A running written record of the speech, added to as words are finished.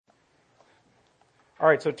All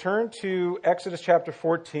right, so turn to Exodus chapter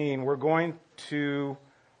 14. We're going to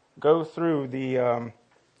go through the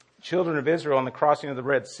children of Israel and the crossing of the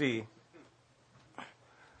Red Sea.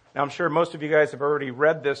 Now, I'm sure most of you guys have already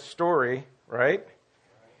read this story, right?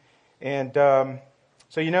 And so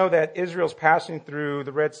you know that Israel's passing through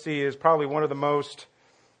the Red Sea is probably one of the most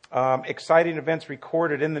exciting events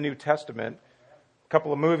recorded in the New Testament. A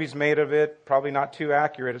couple of movies made of it, probably not too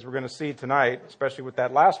accurate, as we're going to see tonight, especially with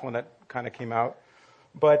that last one that kind of came out.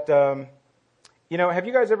 But, have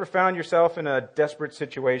you guys ever found yourself in a desperate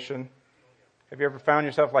situation? Have you ever found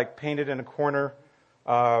yourself like painted in a corner?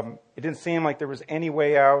 It didn't seem like there was any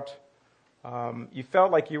way out. You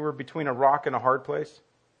felt like you were between a rock and a hard place.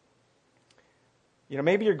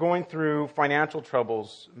 Maybe you're going through financial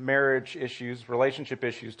troubles, marriage issues, relationship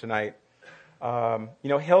issues tonight.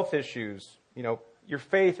 Health issues. Your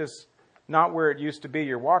faith is not where it used to be.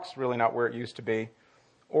 Your walk's really not where it used to be.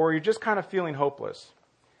 Or you're just kind of feeling hopeless.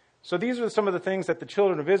 So these are some of the things that the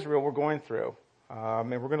children of Israel were going through.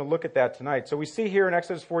 And we're going to look at that tonight. So we see here in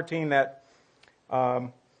Exodus 14 that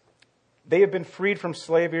they have been freed from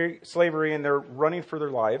slavery and they're running for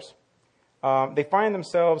their lives. They find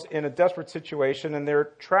themselves in a desperate situation and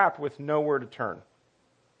they're trapped with nowhere to turn.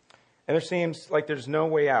 And there seems like there's no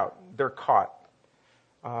way out. They're caught.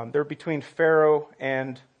 They're between Pharaoh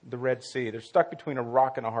and the Red Sea. They're stuck between a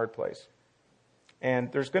rock and a hard place.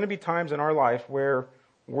 And there's going to be times in our life where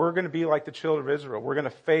we're going to be like the children of Israel. We're going to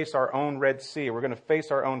face our own Red Sea. We're going to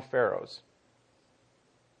face our own pharaohs.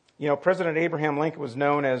 President Abraham Lincoln was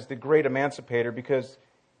known as the great emancipator because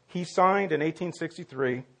he signed in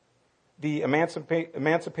 1863 the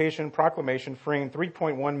Emancipation Proclamation freeing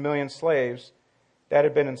 3.1 million slaves that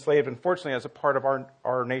had been enslaved, unfortunately, as a part of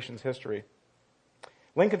our nation's history.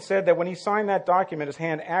 Lincoln said that when he signed that document, his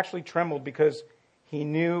hand actually trembled because he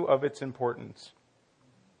knew of its importance.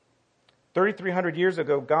 3,300 years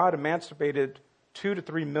ago, God emancipated 2 to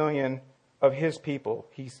 3 million of his people.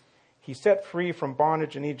 He set free from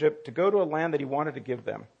bondage in Egypt to go to a land that he wanted to give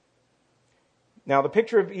them. Now, the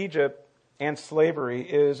picture of Egypt and slavery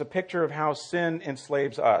is a picture of how sin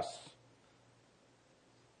enslaves us.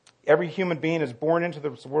 Every human being is born into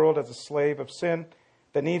this world as a slave of sin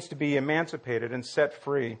that needs to be emancipated and set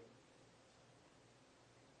free.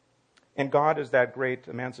 And God is that great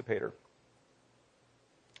emancipator.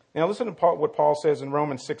 Now listen to what Paul says in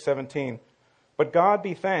Romans 6:17. But God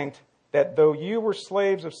be thanked that though you were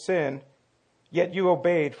slaves of sin, yet you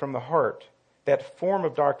obeyed from the heart that form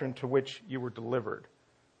of doctrine to which you were delivered.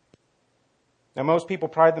 Now most people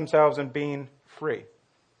pride themselves in being free.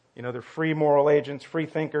 They're free moral agents, free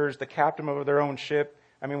thinkers, the captain of their own ship.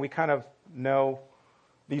 I mean, we kind of know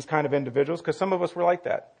these kind of individuals because some of us were like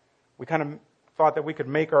that. We kind of thought that we could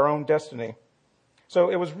make our own destiny. So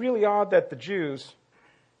it was really odd that the Jews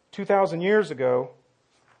 2,000 years ago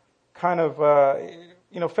kind of,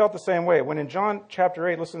 felt the same way. When in John chapter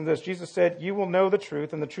 8, listen to this, Jesus said, "You will know the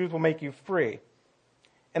truth, and the truth will make you free."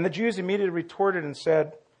 And the Jews immediately retorted and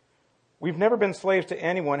said, "We've never been slaves to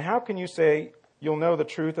anyone. How can you say you'll know the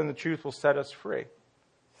truth, and the truth will set us free?"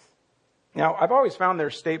 Now, I've always found their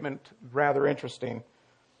statement rather interesting.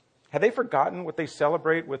 Had they forgotten what they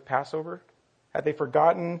celebrate with Passover? Had they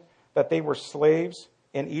forgotten that they were slaves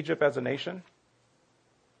in Egypt as a nation?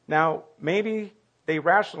 Now, maybe they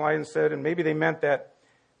rationalized and said, and maybe they meant that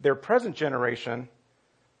their present generation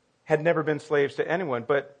had never been slaves to anyone.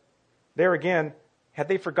 But there again, had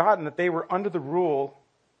they forgotten that they were under the rule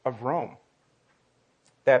of Rome?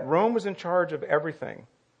 That Rome was in charge of everything.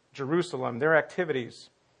 Jerusalem, their activities.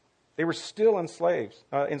 They were still in slavery.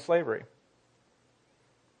 I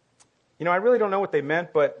really don't know what they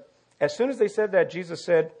meant, but as soon as they said that, Jesus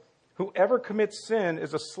said, "Whoever commits sin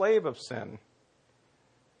is a slave of sin."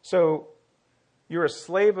 So you're a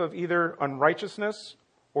slave of either unrighteousness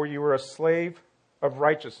or you are a slave of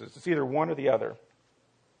righteousness. It's either one or the other.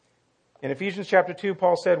 In Ephesians chapter 2,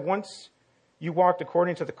 Paul said, "Once you walked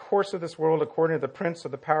according to the course of this world, according to the prince of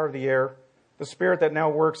the power of the air, the spirit that now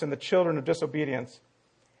works in the children of disobedience.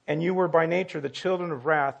 And you were by nature the children of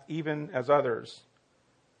wrath, even as others."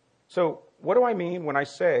 So what do I mean when I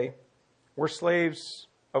say we're slaves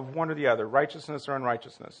of one or the other, righteousness or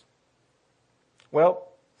unrighteousness? Well,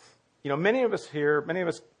 many of us here, many of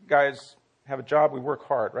us guys have a job, we work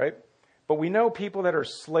hard, right? But we know people that are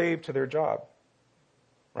slave to their job,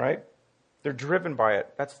 right? They're driven by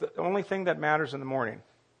it. That's the only thing that matters in the morning.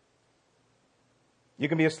 You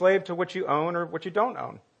can be a slave to what you own or what you don't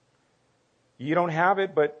own. You don't have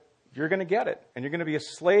it, but you're going to get it. And you're going to be a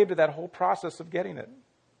slave to that whole process of getting it.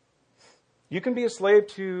 You can be a slave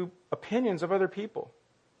to opinions of other people.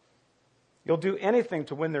 You'll do anything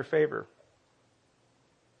to win their favor.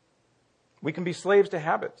 We can be slaves to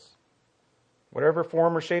habits, whatever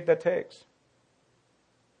form or shape that takes.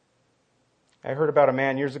 I heard about a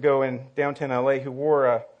man years ago in downtown LA who wore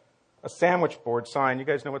a sandwich board sign. You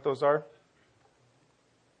guys know what those are?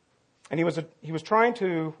 And he was trying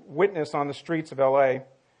to witness on the streets of LA.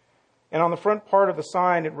 And on the front part of the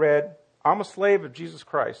sign it read, "I'm a slave of Jesus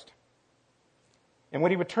Christ." And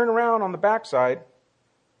when he would turn around on the backside,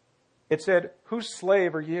 it said, "Whose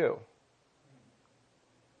slave are you?"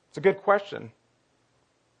 It's a good question.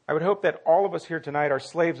 I would hope that all of us here tonight are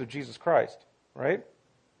slaves of Jesus Christ, right?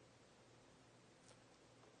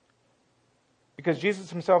 Because Jesus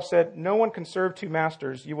himself said, "No one can serve two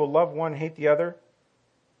masters. You will love one, hate the other.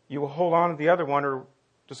 You will hold on to the other one or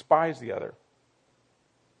despise the other."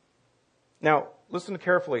 Now, listen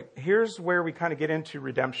carefully. Here's where we kind of get into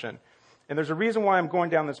redemption. And there's a reason why I'm going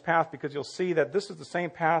down this path, because you'll see that this is the same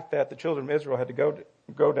path that the children of Israel had to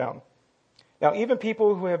go down. Now, even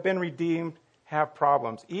people who have been redeemed have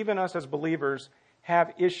problems. Even us as believers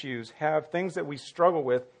have issues, have things that we struggle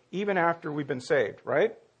with, even after we've been saved,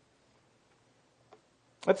 right?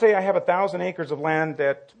 Let's say I have 1,000 acres of land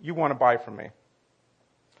that you want to buy from me.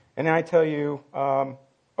 And I tell you,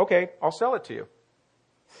 okay, I'll sell it to you.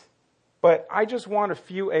 But I just want a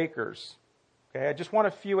few acres. Okay, I just want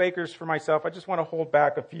a few acres for myself. I just want to hold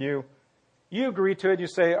back a few. You agree to it. You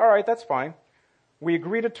say, all right, that's fine. We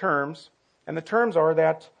agree to terms. And the terms are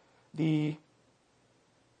that the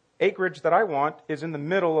acreage that I want is in the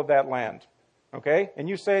middle of that land. Okay? And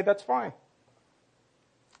you say, that's fine.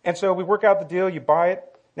 And so we work out the deal. You buy it.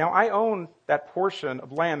 Now, I own that portion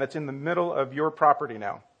of land that's in the middle of your property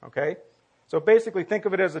now. Okay? So basically, think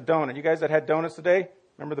of it as a donut. You guys that had donuts today,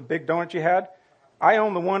 remember the big donut you had? I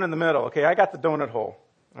own the one in the middle. Okay, I got the donut hole.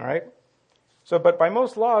 All right? So, but by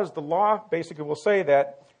most laws, the law basically will say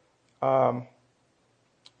that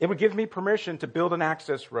it would give me permission to build an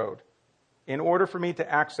access road in order for me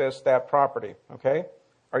to access that property. Okay?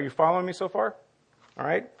 Are you following me so far? All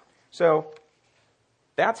right? So,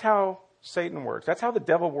 that's how Satan works. That's how the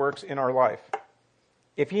devil works in our life.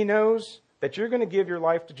 If he knows that you're going to give your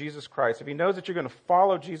life to Jesus Christ, if he knows that you're going to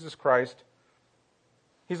follow Jesus Christ,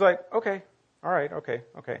 he's like, okay, all right, okay.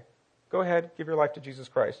 Go ahead, give your life to Jesus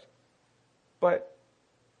Christ. But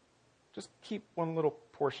just keep one little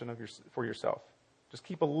portion for yourself. Just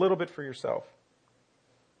keep a little bit for yourself.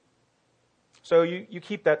 So you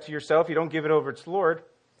keep that to yourself. You don't give it over to the Lord.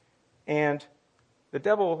 And the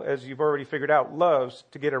devil, as you've already figured out, loves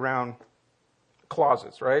to get around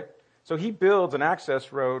clauses, right? So he builds an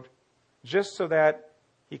access road just so that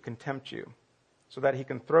he can tempt you, so that he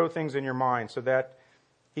can throw things in your mind, so that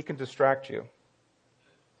he can distract you.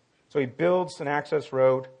 So he builds an access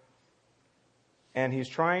road, and he's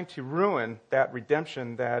trying to ruin that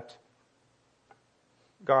redemption that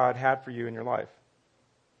God had for you in your life.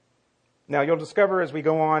 Now, you'll discover as we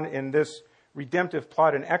go on in this redemptive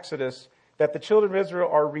plot in Exodus that the children of Israel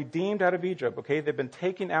are redeemed out of Egypt. Okay, they've been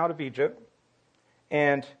taken out of Egypt,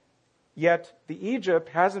 and yet the Egypt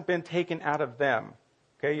hasn't been taken out of them.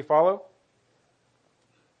 Okay, you follow?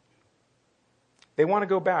 They want to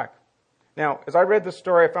go back. Now, as I read this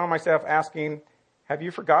story, I found myself asking, have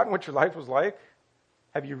you forgotten what your life was like?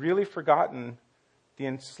 Have you really forgotten the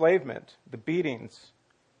enslavement, the beatings,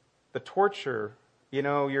 the torture,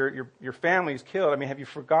 your family's killed? I mean, have you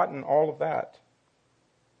forgotten all of that?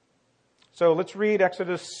 So let's read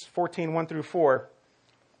Exodus 14, 1 through 4.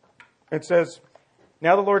 It says,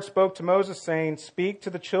 "Now the Lord spoke to Moses, saying, Speak to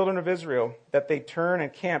the children of Israel, that they turn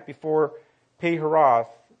and camp before Pi-hahiroth,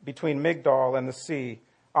 between Migdol and the sea,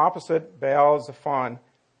 opposite Baal-zephon,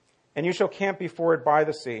 and you shall camp before it by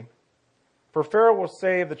the sea. For Pharaoh will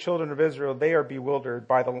say of the children of Israel, they are bewildered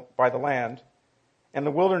by the land, and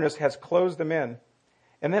the wilderness has closed them in.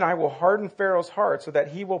 And then I will harden Pharaoh's heart so that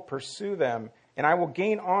he will pursue them, and I will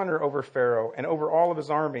gain honor over Pharaoh and over all of his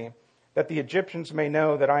army, that the Egyptians may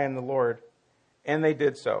know that I am the Lord." And they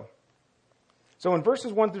did so. So in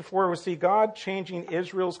verses 1 through 4, we see God changing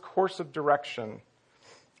Israel's course of direction.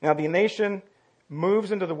 Now the nation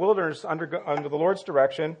moves into the wilderness under the Lord's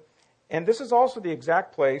direction, and this is also the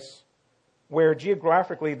exact place where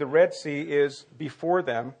geographically the Red Sea is before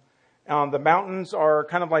them. The mountains are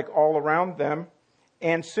kind of like all around them,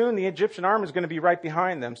 and soon the Egyptian army is going to be right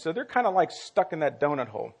behind them. So they're kind of like stuck in that donut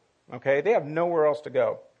hole. Okay, they have nowhere else to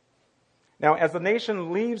go. Now, as the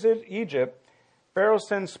nation leaves Egypt, Pharaoh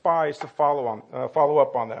sends spies to follow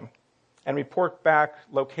up on them and report back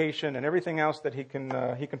location and everything else that he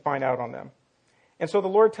can find out on them. And so the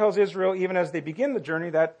Lord tells Israel, even as they begin the journey,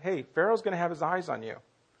 that, hey, Pharaoh's going to have his eyes on you.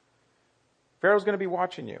 Pharaoh's going to be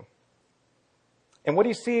watching you. And what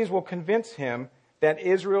he sees will convince him that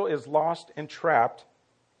Israel is lost and trapped,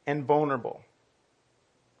 and vulnerable.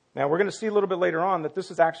 Now, we're going to see a little bit later on that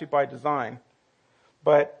this is actually by design.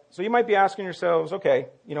 But, so you might be asking yourselves, okay,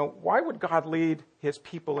 why would God lead his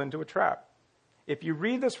people into a trap? If you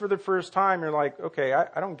read this for the first time, you're like, okay,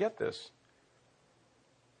 I don't get this.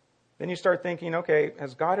 Then you start thinking, okay,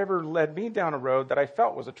 has God ever led me down a road that I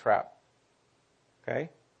felt was a trap? Okay?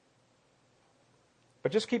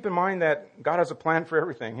 But just keep in mind that God has a plan for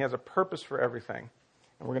everything. He has a purpose for everything.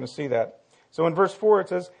 And we're going to see that. So in verse 4, it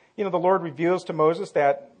says, the Lord reveals to Moses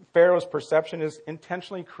that Pharaoh's perception is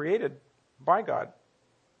intentionally created by God.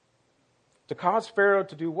 To cause Pharaoh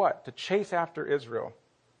to do what? To chase after Israel.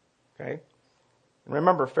 Okay? And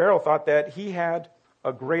remember, Pharaoh thought that he had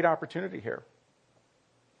a great opportunity here.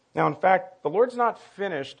 Now, in fact, the Lord's not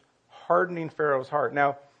finished hardening Pharaoh's heart.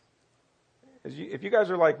 Now, if you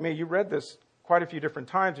guys are like me, you read this quite a few different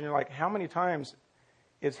times, and you're like, how many times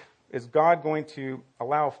is God going to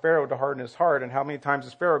allow Pharaoh to harden his heart, and how many times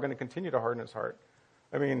is Pharaoh going to continue to harden his heart?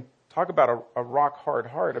 I mean, talk about a rock-hard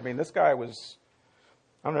heart. I mean, this guy was,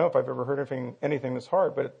 I don't know if I've ever heard anything this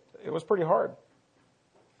hard, but it was pretty hard.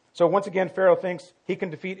 So once again, Pharaoh thinks he can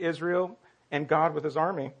defeat Israel and God with his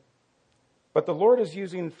army. But the Lord is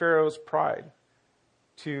using Pharaoh's pride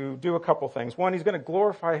to do a couple things. One, he's going to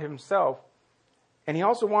glorify himself, and he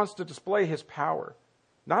also wants to display his power,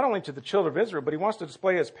 not only to the children of Israel, but he wants to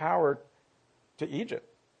display his power to Egypt.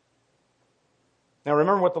 Now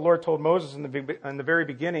remember what the Lord told Moses in the very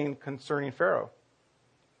beginning concerning Pharaoh.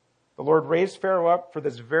 The Lord raised Pharaoh up for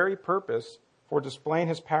this very purpose, for displaying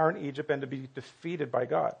his power in Egypt and to be defeated by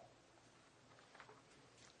God.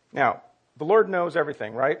 Now, the Lord knows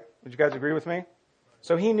everything, right? Would you guys agree with me?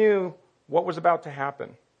 So he knew what was about to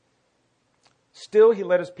happen. Still, he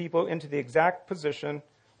led his people into the exact position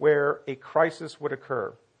where a crisis would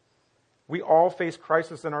occur. We all face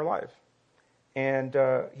crisis in our life. And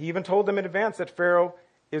he even told them in advance that Pharaoh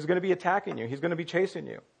is going to be attacking you. He's going to be chasing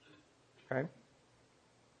you. Okay?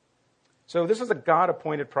 So this is a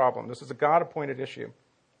God-appointed problem. This is a God-appointed issue.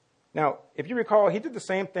 Now, if you recall, he did the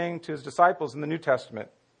same thing to his disciples in the New Testament.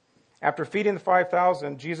 After feeding the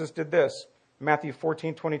 5,000, Jesus did this. Matthew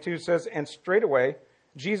 14:22 says, and straightaway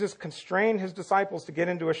Jesus constrained his disciples to get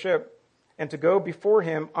into a ship and to go before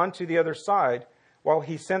him unto the other side while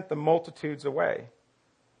he sent the multitudes away.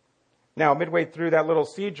 Now, midway through that little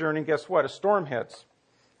sea journey, guess what? A storm hits.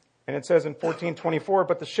 And it says in 14:24,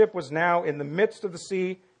 but the ship was now in the midst of the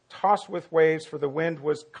sea, tossed with waves, for the wind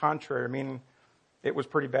was contrary, meaning it was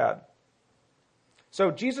pretty bad.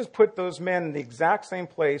 So Jesus put those men in the exact same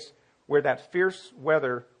place where that fierce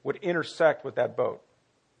weather would intersect with that boat.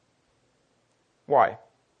 Why?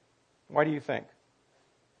 Why do you think?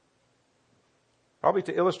 Probably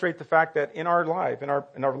to illustrate the fact that in our life, in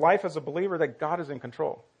our life as a believer, that God is in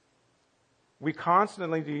control. We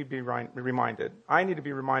constantly need to be reminded. I need to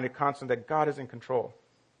be reminded constantly that God is in control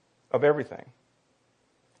of everything.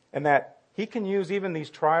 And that he can use even these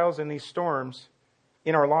trials and these storms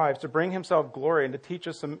in our lives to bring himself glory and to teach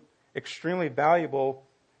us some extremely valuable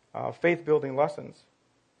faith-building lessons.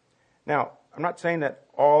 Now, I'm not saying that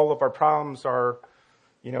all of our problems are,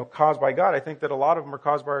 caused by God. I think that a lot of them are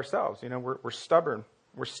caused by ourselves. We're stubborn.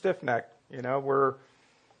 We're stiff-necked.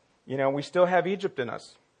 We still have Egypt in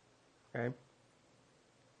us. Okay.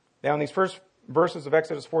 Now, in these first verses of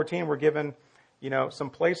Exodus 14, we're given,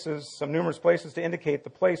 some numerous places to indicate the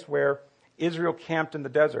place where Israel camped in the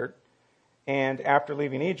desert and after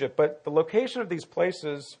leaving Egypt. But the location of these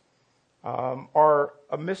places are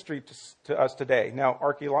a mystery to us today. Now,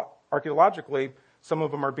 archaeologically, some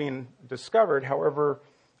of them are being discovered. However,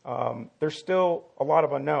 there's still a lot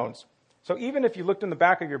of unknowns. So even if you looked in the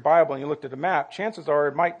back of your Bible and you looked at a map, chances are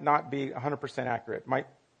it might not be 100% accurate. It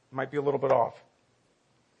might be a little bit off.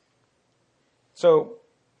 So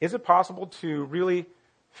is it possible to really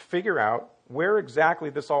figure out where exactly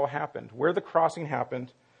this all happened, where the crossing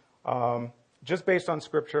happened, just based on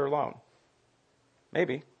Scripture alone?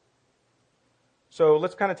 Maybe. So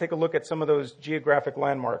let's kind of take a look at some of those geographic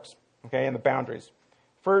landmarks, okay, and the boundaries.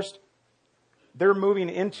 First, they're moving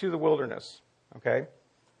into the wilderness, okay?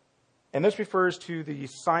 And this refers to the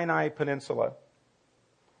Sinai Peninsula.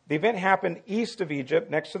 The event happened east of Egypt,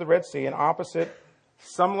 next to the Red Sea, and opposite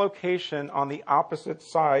some location on the opposite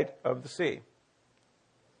side of the sea.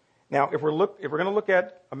 Now, if we're going to look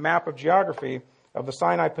at a map of geography of the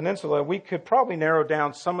Sinai Peninsula, we could probably narrow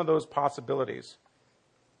down some of those possibilities.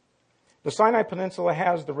 The Sinai Peninsula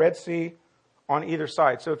has the Red Sea on either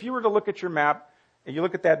side. So if you were to look at your map and you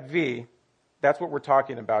look at that V, that's what we're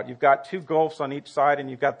talking about. You've got two gulfs on each side, and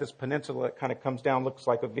you've got this peninsula that kind of comes down, looks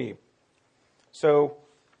like a V. So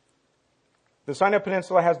the Sinai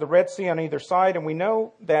Peninsula has the Red Sea on either side, and we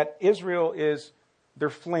know that Israel is they're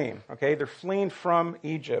fleeing, okay? They're fleeing from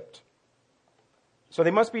Egypt. So they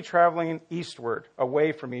must be traveling eastward,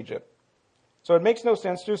 away from Egypt. So it makes no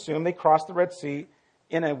sense to assume they crossed the Red Sea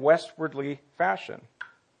in a westwardly fashion,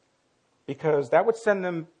 because that would send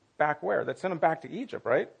them back where? That'd send them back to Egypt,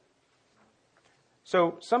 right?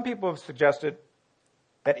 So some people have suggested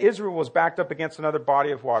that Israel was backed up against another body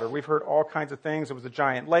of water. We've heard all kinds of things. It was a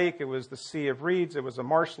giant lake. It was the Sea of Reeds. It was a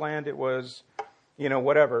marshland. It was,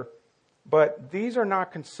 whatever. But these are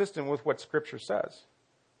not consistent with what Scripture says.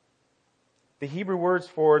 The Hebrew words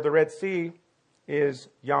for the Red Sea is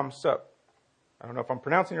Yam Suf. I don't know if I'm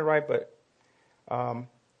pronouncing it right,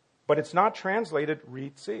 but it's not translated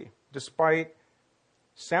Reed Sea, despite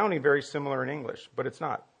sounding very similar in English, but it's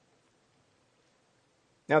not.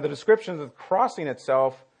 Now, the description of the crossing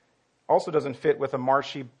itself also doesn't fit with a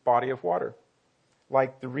marshy body of water,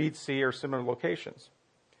 like the Reed Sea or similar locations.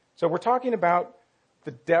 So we're talking about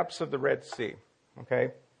the depths of the Red Sea, okay?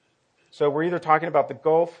 So we're either talking about the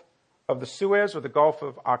Gulf of the Suez or the Gulf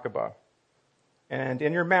of Aqaba. And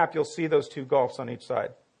in your map, you'll see those two gulfs on each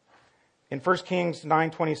side. In 1 Kings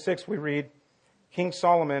 9:26, we read, King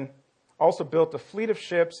Solomon also built a fleet of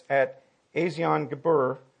ships at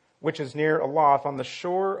Ezion-Geber, which is near Elath, on the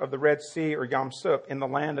shore of the Red Sea, or Yam Suf, in the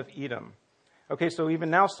land of Edom. Okay, so even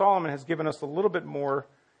now Solomon has given us a little bit more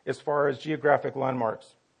as far as geographic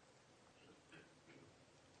landmarks.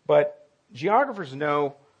 But geographers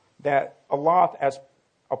know that Elath as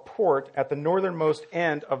a port at the northernmost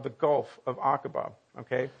end of the Gulf of Aqaba,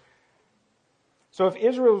 okay? So if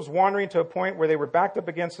Israel was wandering to a point where they were backed up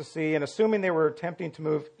against the sea, and assuming they were attempting to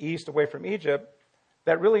move east away from Egypt,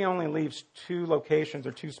 that really only leaves two locations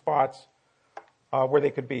or two spots where they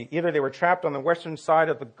could be. Either they were trapped on the western side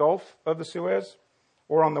of the Gulf of the Suez,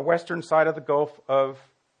 or on the western side of the Gulf of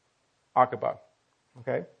Aqaba,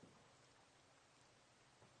 okay?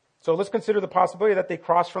 So let's consider the possibility that they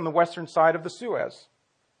crossed from the western side of the Suez.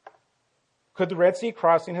 Could the Red Sea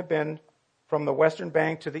crossing have been from the western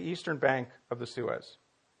bank to the eastern bank of the Suez?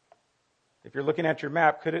 If you're looking at your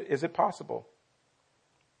map, is it possible?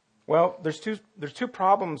 Well, there's two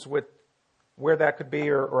problems with where that could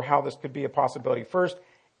be, or how this could be a possibility. First,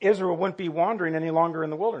 Israel wouldn't be wandering any longer in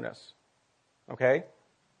the wilderness. Okay?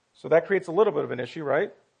 So that creates a little bit of an issue,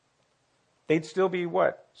 right? They'd still be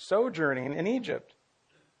what? Sojourning in Egypt.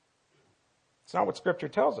 It's not what Scripture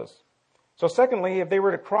tells us. So secondly, if they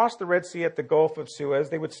were to cross the Red Sea at the Gulf of Suez,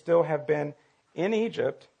 they would still have been in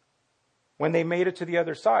Egypt when they made it to the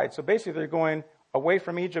other side. So basically they're going away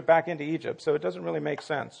from Egypt back into Egypt. So it doesn't really make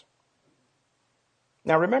sense.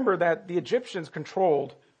 Now remember that the Egyptians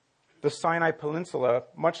controlled the Sinai Peninsula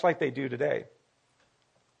much like they do today.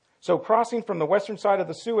 So crossing from the western side of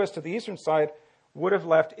the Suez to the eastern side would have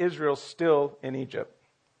left Israel still in Egypt.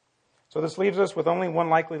 So this leaves us with only one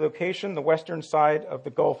likely location, the western side of the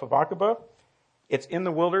Gulf of Aqaba. It's in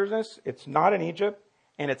the wilderness, it's not in Egypt,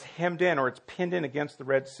 and it's hemmed in, or it's pinned in against the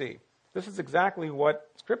Red Sea. This is exactly what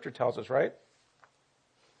Scripture tells us, right?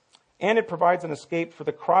 And it provides an escape for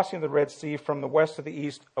the crossing of the Red Sea from the west to the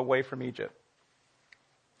east away from Egypt.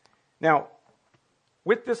 Now,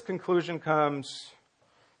 with this conclusion comes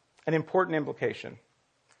an important implication.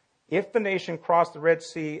 If the nation crossed the Red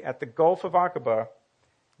Sea at the Gulf of Aqaba,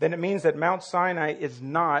 then it means that Mount Sinai is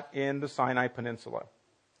not in the Sinai Peninsula.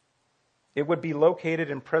 It would be located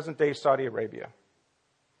in present-day Saudi Arabia.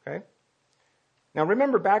 Okay? Now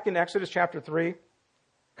remember back in Exodus chapter 3,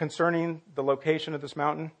 concerning the location of this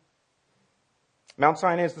mountain? Mount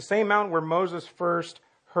Sinai is the same mountain where Moses first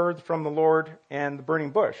heard from the Lord and the burning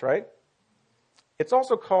bush, right? It's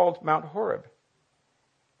also called Mount Horeb,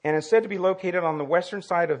 and it's said to be located on the western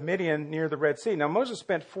side of Midian near the Red Sea. Now, Moses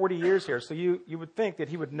spent 40 years here, so you would think that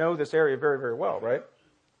he would know this area very, very well, right?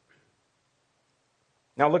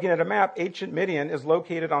 Now, looking at a map, ancient Midian is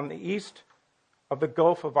located on the east of the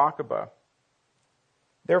Gulf of Aqaba.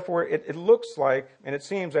 Therefore, it looks like, and it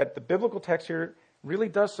seems that the biblical text here really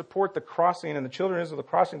does support the crossing and the children of Israel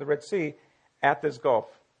crossing the Red Sea at this Gulf.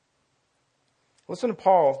 Listen to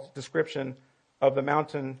Paul's description of the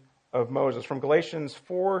mountain of Moses from Galatians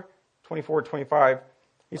 4:24-25.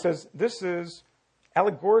 He says, "This is,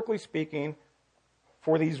 allegorically speaking,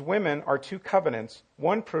 for these women are two covenants,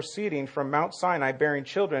 one proceeding from Mount Sinai bearing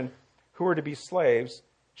children who are to be slaves.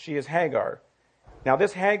 She is Hagar." Now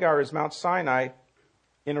this Hagar is Mount Sinai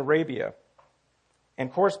in Arabia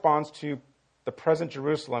and corresponds to the present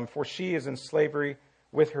Jerusalem, for she is in slavery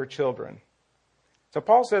with her children. So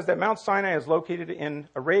Paul says that Mount Sinai is located in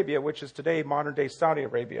Arabia, which is today modern-day Saudi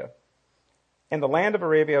Arabia. And the land of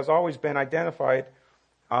Arabia has always been identified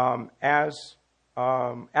as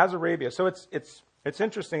Arabia. So it's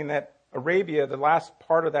interesting that Arabia, the last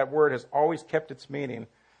part of that word has always kept its meaning.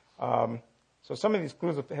 So some of these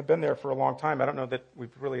clues have been there for a long time. I don't know that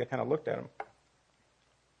we've really kind of looked at them.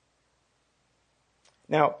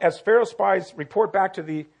 Now, as Pharaoh's spies report back to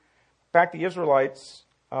the Israelites'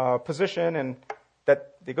 position, and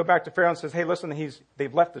that they go back to Pharaoh and says, hey, listen,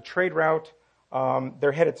 they've left the trade route.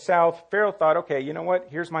 They're headed south. Pharaoh thought, okay, you know what?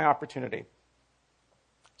 Here's my opportunity.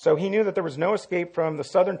 So he knew that there was no escape from the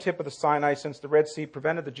southern tip of the Sinai, since the Red Sea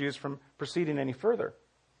prevented the Jews from proceeding any further.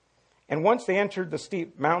 And once they entered the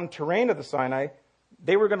steep mountain terrain of the Sinai,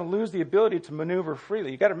 they were going to lose the ability to maneuver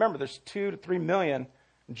freely. You've got to remember, there's 2 to 3 million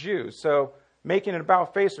Jews. So making an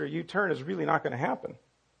about-face or a U-turn is really not going to happen.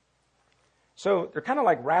 So they're kind of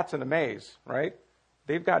like rats in a maze, right?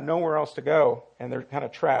 They've got nowhere else to go, and they're kind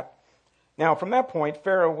of trapped. Now, from that point,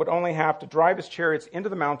 Pharaoh would only have to drive his chariots into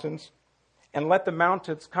the mountains and let the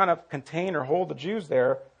mountains kind of contain or hold the Jews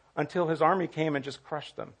there until his army came and just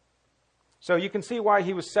crushed them. So you can see why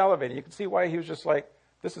he was salivating. You can see why he was just like,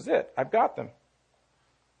 this is it. I've got them.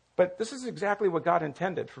 But this is exactly what God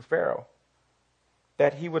intended for Pharaoh,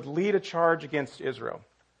 that he would lead a charge against Israel.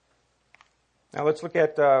 Now let's look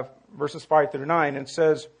at verses 5 through 9. And it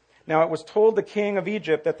says, now it was told the king of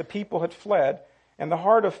Egypt that the people had fled, and the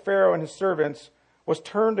heart of Pharaoh and his servants was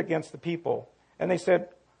turned against the people. And they said,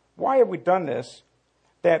 why have we done this,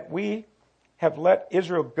 that we have let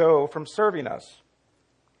Israel go from serving us?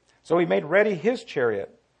 So he made ready his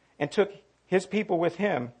chariot and took his people with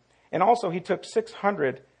him. And also he took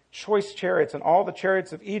 600 choice chariots and all the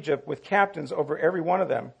chariots of Egypt with captains over every one of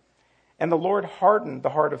them. And the Lord hardened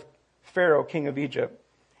the heart of Pharaoh, king of Egypt.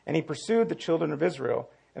 And he pursued the children of Israel.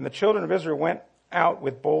 And the children of Israel went out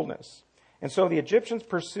with boldness. And so the Egyptians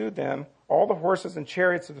pursued them, all the horses and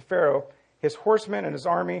chariots of the Pharaoh, his horsemen and his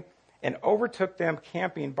army, and overtook them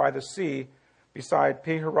camping by the sea beside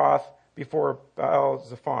Pihahiroth before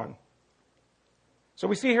Baal-zephon. So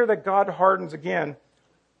we see here that God hardens again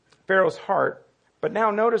Pharaoh's heart, but now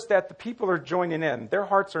notice that the people are joining in. Their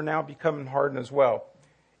hearts are now becoming hardened as well.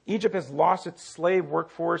 Egypt has lost its slave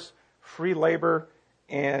workforce, free labor,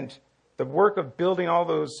 and the work of building all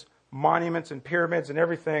those monuments and pyramids and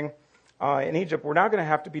everything in Egypt were now going to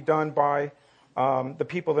have to be done by the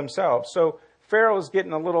people themselves. So Pharaoh is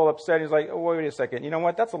getting a little upset. He's like, oh, wait a second. You know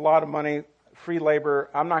what? That's a lot of money, free labor.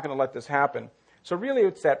 I'm not going to let this happen. So really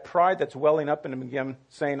it's that pride that's welling up in him again,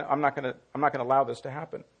 saying, I'm not going to allow this to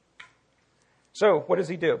happen. So what does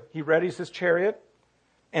he do? He readies his chariot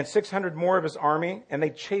and 600 more of his army, and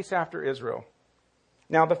they chase after Israel.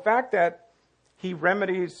 Now the fact that he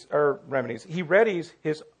readies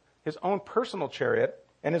his own personal chariot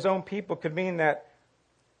and his own people could mean that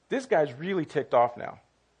this guy's really ticked off now.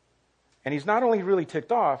 And he's not only really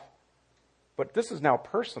ticked off, but this is now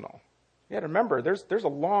personal. You got to remember, there's a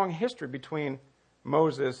long history between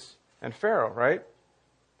Moses and Pharaoh, right?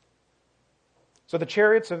 So the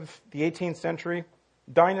chariots of the 18th century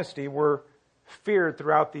dynasty were feared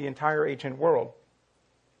throughout the entire ancient world.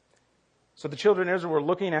 So the children of Israel were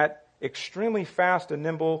looking at extremely fast and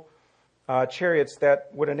nimble chariots that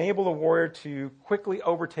would enable a warrior to quickly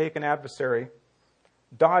overtake an adversary,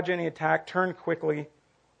 dodge any attack, turn quickly,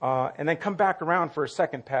 and then come back around for a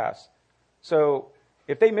second pass. So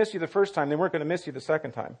if they missed you the first time, they weren't going to miss you the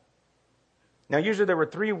second time. Now, usually there were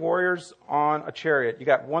 3 warriors on a chariot. You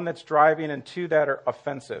got 1 that's driving and 2 that are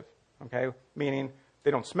offensive, okay? Meaning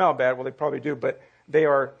they don't smell bad. Well, they probably do, but they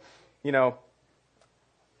are, you know,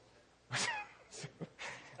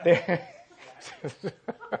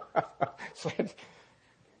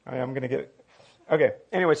 I'm going to get it. Okay.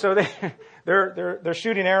 Anyway, so they're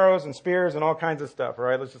shooting arrows and spears and all kinds of stuff. All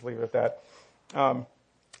right, let's just leave it at that.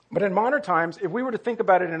 But in modern times, if we were to think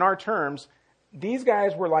about it in our terms, these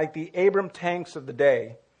guys were like the Abram tanks of the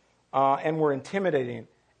day, and were intimidating,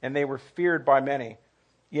 and they were feared by many.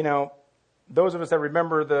 You know, those of us that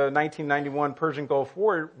remember the 1991 Persian Gulf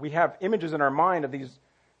War, we have images in our mind of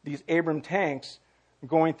these Abram tanks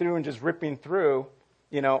going through and just ripping through,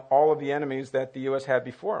 you know, all of the enemies that the U.S. had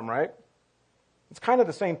before them, right? It's kind of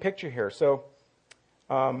the same picture here. So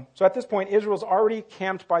at this point, Israel's already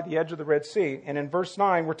camped by the edge of the Red Sea. And in verse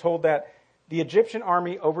 9, we're told that the Egyptian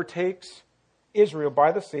army overtakes Israel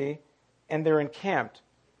by the sea, and they're encamped,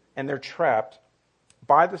 and they're trapped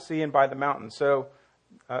by the sea and by the mountains. So,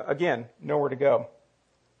 again, nowhere to go.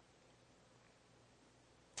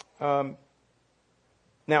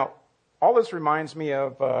 Now, all this reminds me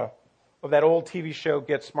of that old TV show,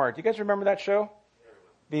 Get Smart. Do you guys remember that show?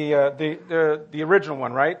 The original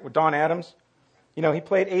one, right, with Don Adams. You know, he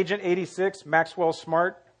played Agent 86, Maxwell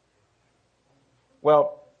Smart.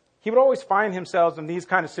 Well, he would always find himself in these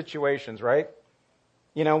kind of situations, right?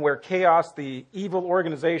 where chaos, the evil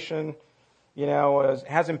organization,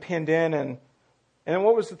 has him pinned in. And then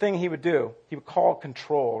what was the thing he would do? He would call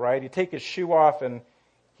control, right? He'd take his shoe off and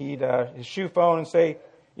he'd his shoe phone and say,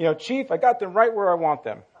 Chief, I got them right where I want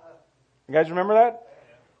them. You guys remember that?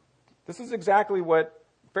 This is exactly what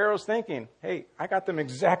Pharaoh's thinking. Hey, I got them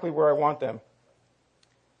exactly where I want them.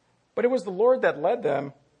 But it was the Lord that led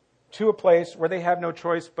them to a place where they have no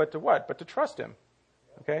choice but to what? But to trust him.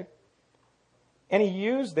 Okay? And he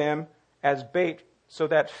used them as bait so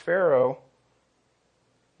that Pharaoh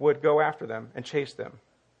would go after them and chase them.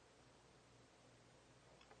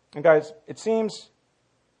 And guys, it seems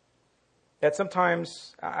that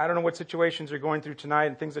sometimes, I don't know what situations you're going through tonight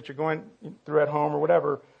and things that you're going through at home or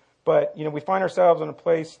whatever, but, we find ourselves in a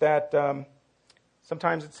place that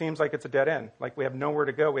sometimes it seems like it's a dead end, like we have nowhere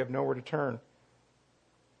to go, we have nowhere to turn.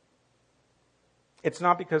 It's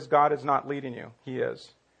not because God is not leading you. He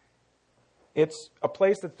is. It's a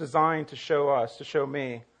place that's designed to show us, to show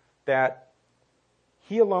me, that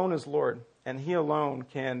he alone is Lord, and he alone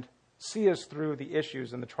can see us through the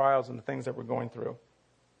issues and the trials and the things that we're going through.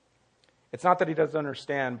 It's not that he doesn't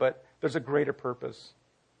understand, but there's a greater purpose.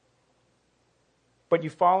 But you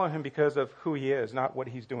follow him because of who he is, not what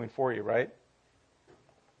he's doing for you, right?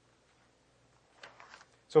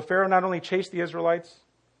 So Pharaoh not only chased the Israelites,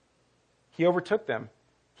 he overtook them.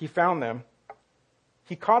 He found them.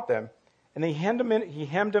 He caught them. And he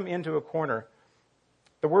hemmed them into a corner.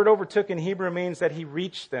 The word overtook in Hebrew means that he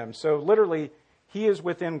reached them. So literally, he is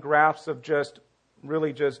within grasp of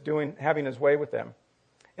having his way with them.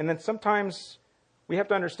 And then sometimes we have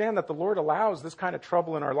to understand that the Lord allows this kind of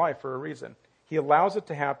trouble in our life for a reason. He allows it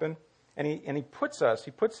to happen, and he puts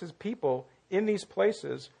his people in these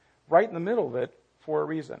places right in the middle of it for a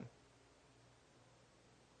reason.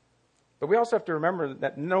 But we also have to remember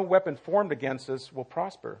that no weapon formed against us will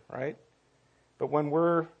prosper, right? But when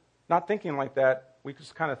we're not thinking like that, we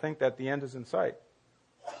just kind of think that the end is in sight.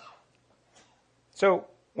 So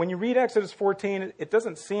when you read Exodus 14, it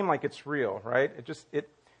doesn't seem like it's real, right?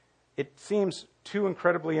 It seems too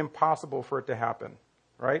incredibly impossible for it to happen,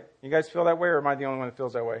 right? You guys feel that way, or am I the only one that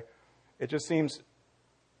feels that way? It just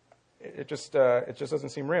doesn't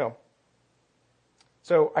seem real.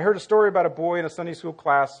 So I heard a story about a boy in a Sunday school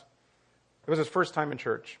class. It was his first time in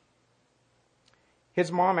church.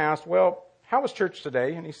 His mom asked, well, how was church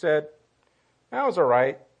today? And he said, that was all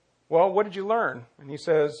right. Well, what did you learn? And he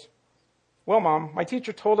says, well, Mom, my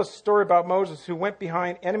teacher told us a story about Moses who went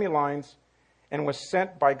behind enemy lines and was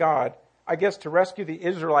sent by God, I guess, to rescue the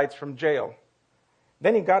Israelites from jail.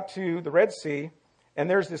 Then he got to the Red Sea, and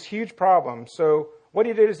there's this huge problem. So what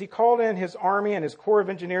he did is he called in his army and his corps of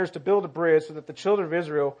engineers to build a bridge so that the children of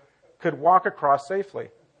Israel could walk across safely.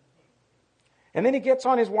 And then he gets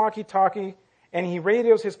on his walkie-talkie and he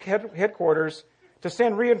radios his headquarters to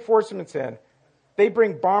send reinforcements in. They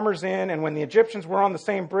bring bombers in, and when the Egyptians were on the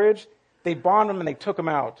same bridge, they bombed them and they took them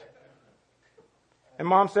out. And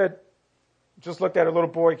Mom said, just looked at her little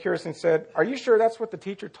boy curiously and said, are you sure that's what the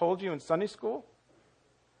teacher told you in Sunday school?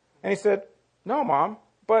 And he said, no, Mom,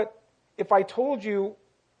 but if I told you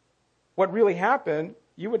what really happened,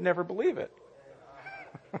 you would never believe it.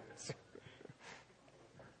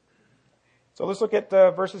 So let's look at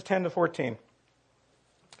verses 10 to 14.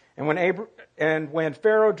 And when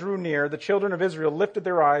Pharaoh drew near, the children of Israel lifted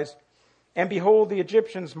their eyes, and behold, the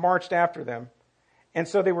Egyptians marched after them. And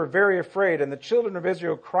so they were very afraid, and the children of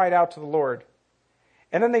Israel cried out to the Lord.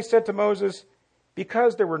 And then they said to Moses,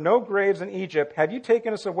 because there were no graves in Egypt, have you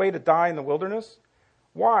taken us away to die in the wilderness?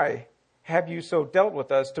 Why have you so dealt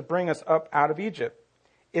with us to bring us up out of Egypt?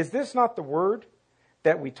 Is this not the word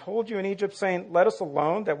that we told you in Egypt, saying, let us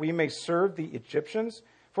alone, that we may serve the Egyptians?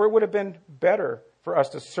 For it would have been better for us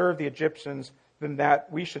to serve the Egyptians than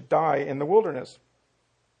that we should die in the wilderness.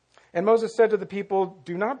 And Moses said to the people,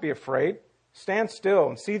 do not be afraid. Stand still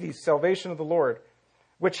and see the salvation of the Lord,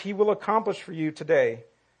 which he will accomplish for you today.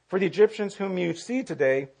 For the Egyptians whom you see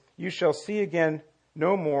today, you shall see again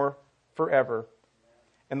no more forever.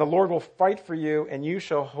 And the Lord will fight for you, and you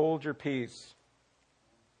shall hold your peace.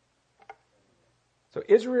 So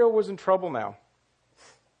Israel was in trouble now.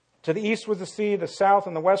 To the east was the sea, the south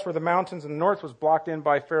and the west were the mountains, and the north was blocked in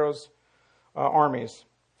by Pharaoh's armies.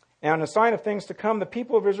 And in a sign of things to come, the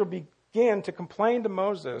people of Israel began to complain to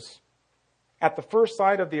Moses at the first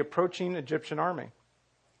sight of the approaching Egyptian army.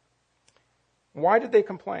 Why did they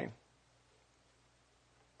complain?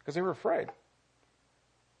 Because they were afraid.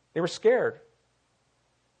 They were scared.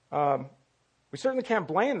 We certainly can't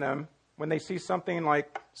blame them when they see something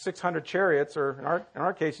like 600 chariots, or in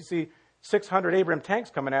our case, you see 600 Abraham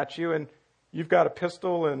tanks coming at you, and you've got a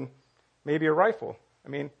pistol and maybe a rifle. I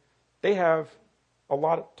mean, they have a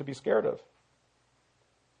lot to be scared of.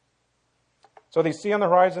 So they see on the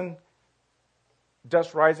horizon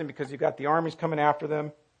dust rising because you've got the armies coming after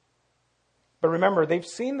them. But remember, they've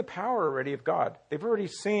seen the power already of God. They've already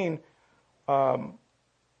seen, like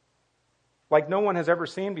no one has ever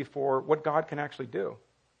seen before, what God can actually do.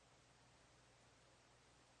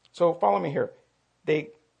 So follow me here. They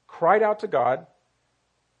cried out to God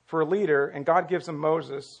for a leader, and God gives them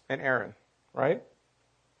Moses and Aaron, right?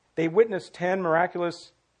 They witnessed 10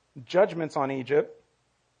 miraculous judgments on Egypt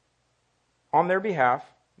on their behalf.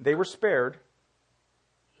 They were spared,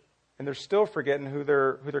 and they're still forgetting who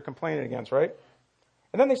they're complaining against, right?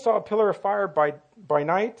 And then they saw a pillar of fire by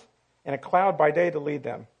night and a cloud by day to lead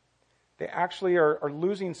them. They actually are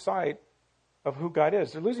losing sight of who God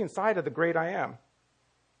is. They're losing sight of the great I am.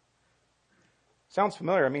 Sounds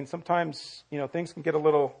familiar. I mean, sometimes, things can get a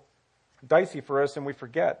little dicey for us and we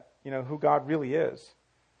forget, who God really is.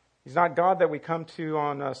 He's not God that we come to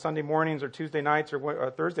on Sunday mornings or Tuesday nights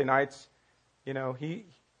or Thursday nights.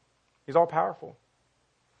 He's all powerful.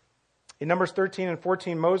 In Numbers 13 and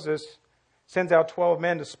 14, Moses sends out 12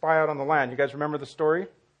 men to spy out on the land. You guys remember the story?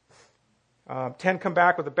 10 come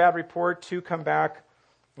back with a bad report. 2 come back.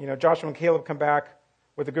 Joshua and Caleb come back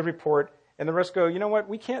with a good report. And the rest go, you know what?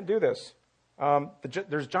 We can't do this.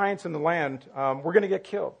 There's giants in the land. We're going to get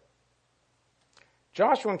killed.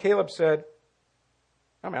 Joshua and Caleb said,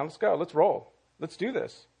 oh man, let's go. Let's roll. Let's do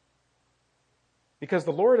this. Because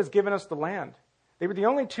the Lord has given us the land. They were the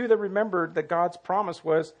only 2 that remembered that God's promise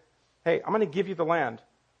was, hey, I'm going to give you the land.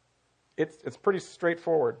 It's pretty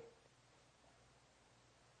straightforward.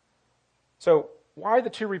 So why the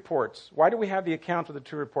 2 reports? Why do we have the account of the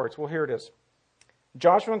 2 reports? Well, here it is.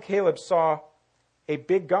 Joshua and Caleb saw a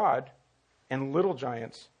big God and little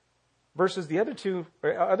giants, versus the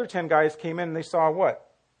other 10 guys came in and they saw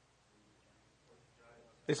what?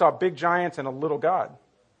 They saw big giants and a little God.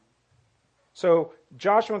 So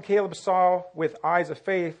Joshua and Caleb saw with eyes of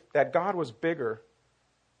faith that God was bigger.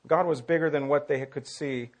 God was bigger than what they could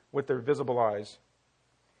see with their visible eyes.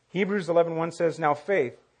 Hebrews 11:1 says, now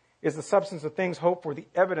faith is the substance of things hoped for, the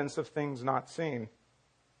evidence of things not seen.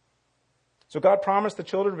 So God promised the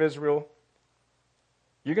children of Israel,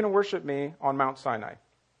 you're going to worship me on Mount Sinai.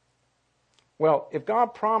 Well, if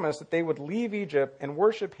God promised that they would leave Egypt and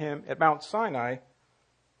worship him at Mount Sinai,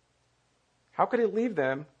 how could he leave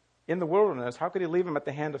them in the wilderness? How could he leave them at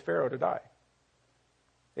the hand of Pharaoh to die?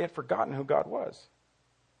 They had forgotten who God was.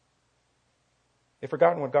 They'd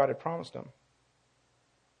forgotten what God had promised them.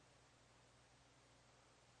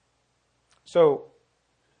 So,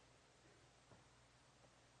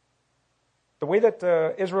 the way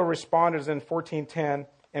that Israel responded is in 14:10,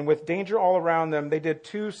 and with danger all around them, they did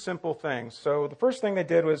 2 simple things. So the first thing they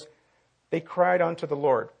did was they cried unto the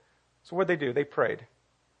Lord. So what did they do? They prayed.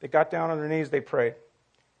 They got down on their knees, they prayed.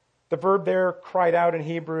 The verb there, cried out in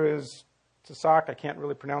Hebrew, is tzasak. I can't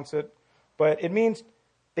really pronounce it, but it means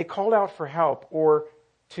they called out for help or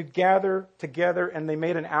to gather together, and they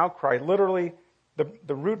made an outcry. Literally,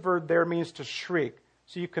 the root verb there means to shriek.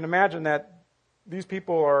 So you can imagine that these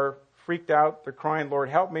people are freaked out. They're crying, Lord,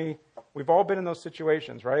 help me. We've all been in those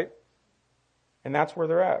situations, right? And that's where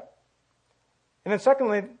they're at. And then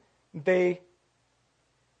secondly, they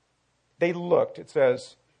looked. It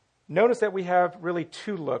says, notice that we have really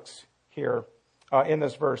 2 looks here in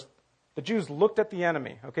this verse. The Jews looked at the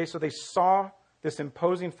enemy. Okay, so they saw this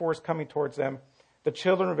imposing force coming towards them. The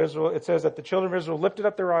children of Israel, it says that the children of Israel lifted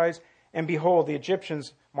up their eyes, and behold, the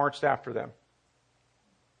Egyptians marched after them.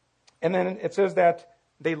 And then it says that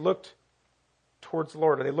they looked towards the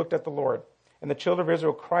Lord, or they looked at the Lord. And the children of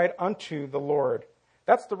Israel cried unto the Lord.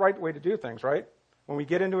 That's the right way to do things, right? When we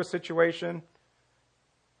get into a situation,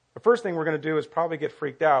 the first thing we're going to do is probably get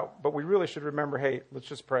freaked out, but we really should remember, hey, let's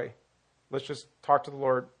just pray. Let's just talk to the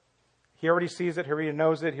Lord. He already sees it. He already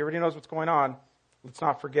knows it. He already knows what's going on. Let's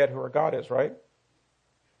not forget who our God is, right?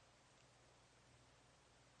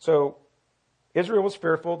 So Israel was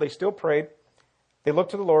fearful. They still prayed. They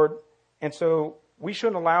looked to the Lord. And so we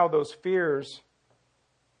shouldn't allow those fears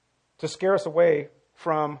to scare us away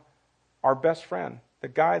from our best friend, the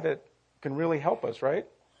guy that can really help us, right?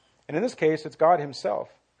 And in this case, it's God himself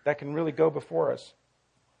that can really go before us.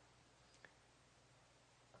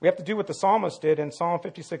 We have to do what the psalmist did in Psalm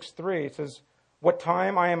 56:3. It says, what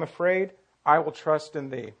time I am afraid, I will trust in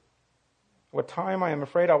thee. What time I am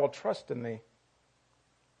afraid, I will trust in thee.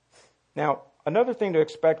 Now, another thing to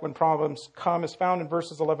expect when problems come is found in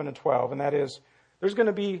verses 11 and 12, and that is there's going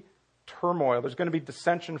to be turmoil. There's going to be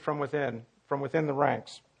dissension from within the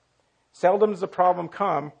ranks. Seldom does a problem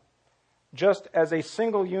come just as a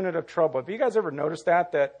single unit of trouble. Have you guys ever noticed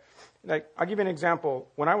that? Like, I'll give you an example.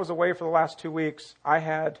 When I was away for the last 2 weeks, I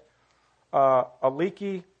had a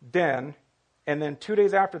leaky den, and then 2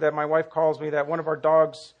 days after that, my wife calls me that one of our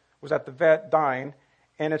dogs was at the vet dying,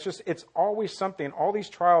 and it's always something. All these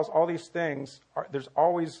trials, all these things, there's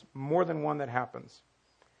always more than one that happens.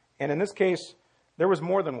 And in this case, there was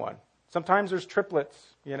more than one. Sometimes there's triplets,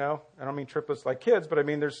 I don't mean triplets like kids, but I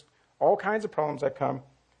mean there's all kinds of problems that come.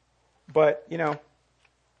 But,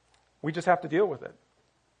 we just have to deal with it.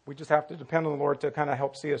 We just have to depend on the Lord to kind of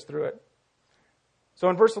help see us through it. So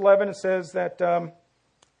in verse 11, it says that,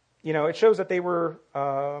 it shows that they were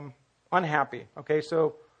unhappy. Okay,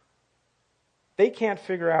 so they can't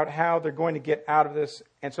figure out how they're going to get out of this,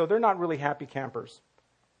 and so they're not really happy campers.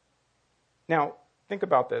 Now, think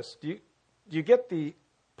about this. Do you get the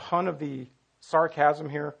pun of the sarcasm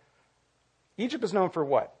here? Egypt is known for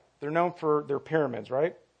what? They're known for their pyramids,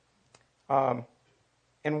 right?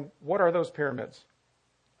 And what are those pyramids?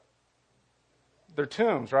 They're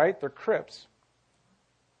tombs, right? They're crypts.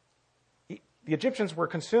 The Egyptians were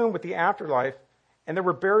consumed with the afterlife, and there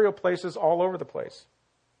were burial places all over the place.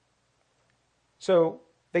 So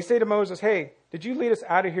they say to Moses, hey, did you lead us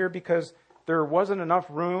out of here because there wasn't enough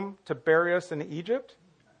room to bury us in Egypt?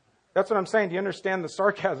 That's what I'm saying. Do you understand the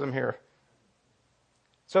sarcasm here?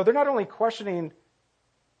 So they're not only questioning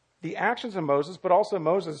the actions of Moses, but also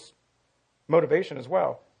Moses' motivation as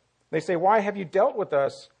well. They say, why have you dealt with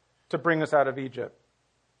us to bring us out of Egypt?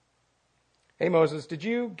 Hey, Moses, did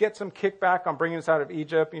you get some kickback on bringing us out of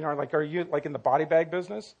Egypt? Are you like in the body bag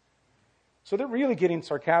business? So they're really getting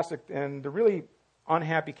sarcastic, and they're really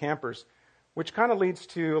unhappy campers, which kind of leads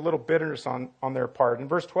to a little bitterness on their part. In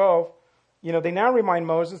verse 12, they now remind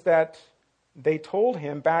Moses that what they told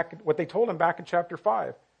him back in chapter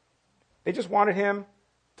 5. They just wanted him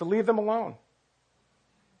to leave them alone.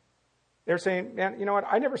 They're saying, man, you know what?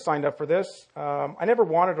 I never signed up for this. I never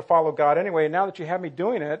wanted to follow God anyway. Now that you have me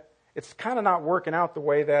doing it, it's kind of not working out the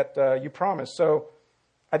way that you promised. So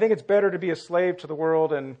I think it's better to be a slave to the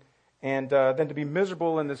world and than to be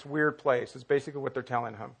miserable in this weird place, is basically what they're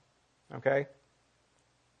telling him. Okay?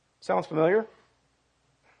 Sounds familiar?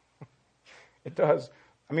 It does.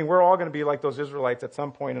 I mean, we're all going to be like those Israelites at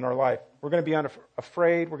some point in our life. We're going to be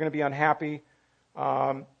afraid. We're going to be unhappy,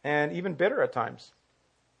 and even bitter at times.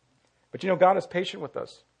 But God is patient with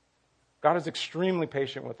us. God is extremely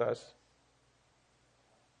patient with us.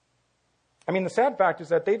 I mean, the sad fact is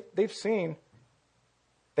that they've seen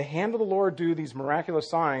the hand of the Lord do these miraculous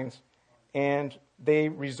signs, and they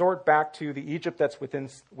resort back to the Egypt that's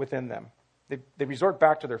within them. They resort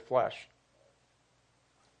back to their flesh.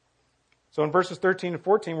 So in verses 13 and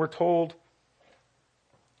 14, we're told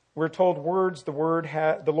words the Lord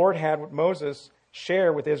had with Moses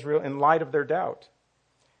share with Israel in light of their doubt.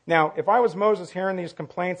 Now, if I was Moses hearing these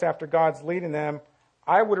complaints after God's leading them,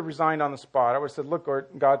 I would have resigned on the spot. I would have said, look,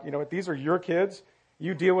 God, you know what? These are your kids.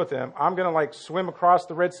 You deal with them. I'm going to swim across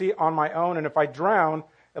the Red Sea on my own, and if I drown,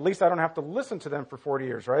 at least I don't have to listen to them for 40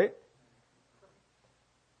 years, right?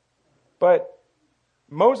 But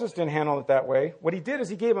Moses didn't handle it that way. What he did is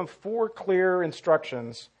he gave them 4 clear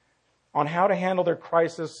instructions on how to handle their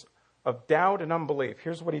crisis of doubt and unbelief.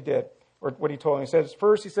 Here's what he did, or what he told them. He says,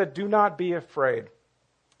 first, he said, do not be afraid.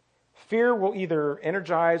 Fear will either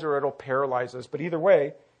energize or it'll paralyze us, but either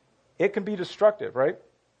way, it can be destructive, right?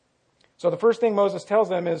 So the first thing Moses tells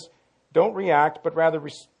them is, don't react, but rather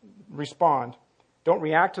respond. Don't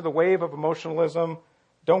react to the wave of emotionalism.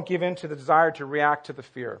 Don't give in to the desire to react to the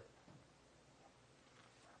fear.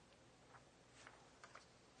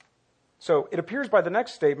 So it appears by the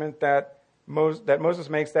next statement that Moses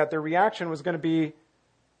makes that their reaction was going to be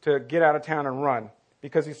to get out of town and run,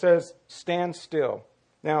 because he says, stand still.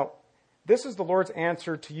 Now, this is the Lord's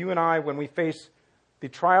answer to you and I when we face the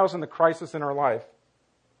trials and the crisis in our life.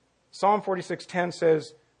 Psalm 46:10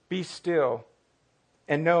 says, be still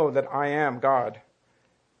and know that I am God.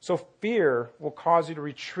 So fear will cause you to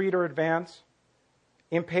retreat or advance.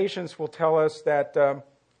 Impatience will tell us that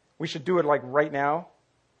we should do it right now.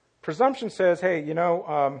 Presumption says, hey,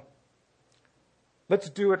 let's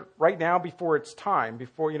do it right now before it's time.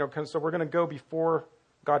 So we're going to go before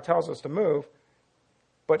God tells us to move.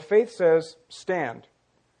 But faith says, stand.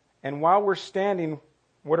 And while we're standing,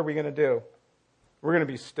 what are we going to do? We're going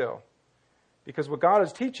to be still. Because what God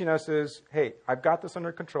is teaching us is, hey, I've got this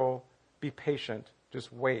under control. Be patient.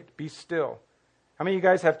 Just wait. Be still. How many of you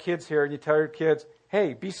guys have kids here and you tell your kids,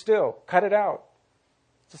 hey, be still. Cut it out.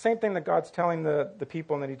 It's the same thing that God's telling the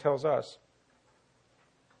people and that he tells us.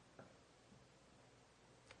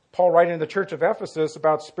 Paul, writing to the church of Ephesus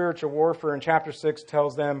about spiritual warfare in chapter 6,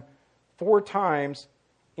 tells them 4 times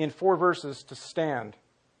in 4 verses to stand.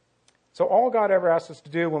 So all God ever asks us to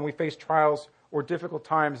do when we face trials or difficult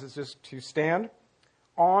times is just to stand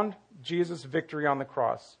on Jesus' victory on the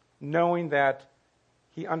cross, knowing that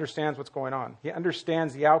he understands what's going on. He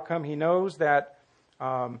understands the outcome. He knows that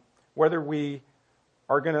whether we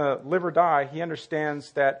are going to live or die, he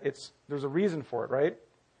understands that there's a reason for it, right?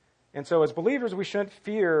 And so as believers, we shouldn't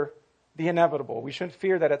fear the inevitable. We shouldn't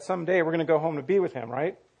fear that at some day we're going to go home to be with him,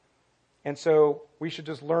 right? And so we should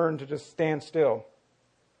just learn to just stand still.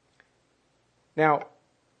 Now,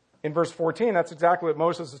 in verse 14, that's exactly what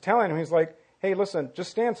Moses is telling him. He's like, hey, listen,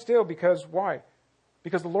 just stand still because why?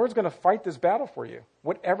 Because the Lord's going to fight this battle for you,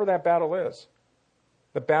 whatever that battle is.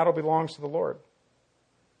 The battle belongs to the Lord.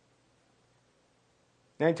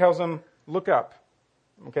 Then he tells them, look up,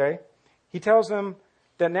 okay? He tells them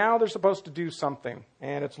that now they're supposed to do something,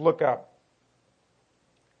 and it's look up.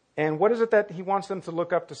 And what is it that he wants them to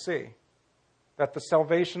look up to see? That the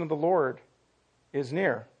salvation of the Lord is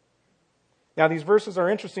near. Now, these verses are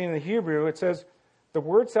interesting in the Hebrew. It says the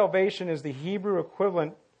word salvation is the Hebrew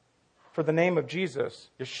equivalent for the name of Jesus,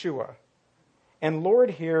 Yeshua. And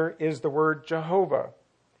Lord here is the word Jehovah.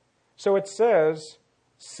 So it says,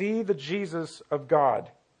 see the Jesus of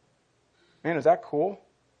God. Man, is that cool?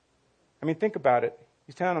 I mean, think about it.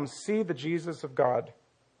 He's telling them, see the Jesus of God.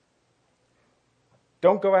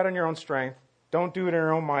 Don't go out in your own strength. Don't do it in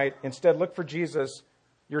your own might. Instead, look for Jesus,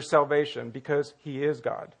 your salvation, because he is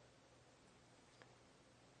God.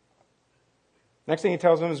 Next thing he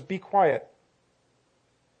tells them is be quiet.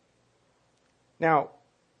 Now,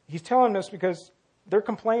 he's telling this because they're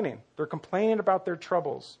complaining. They're complaining about their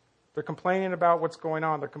troubles. They're complaining about what's going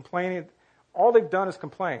on. They're complaining. All they've done is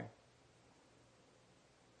complain.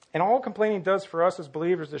 And all complaining does for us as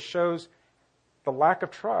believers is shows the lack of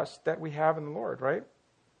trust that we have in the Lord, right?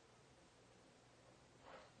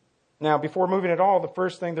 Now, before moving at all, the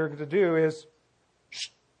first thing they're going to do is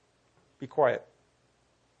be quiet.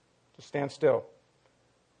 Just stand still.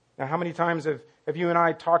 Now, how many times have you and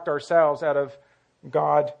I talked ourselves out of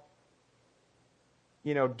God,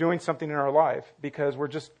 doing something in our life because we're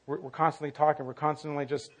constantly talking. We're constantly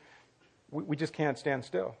we just can't stand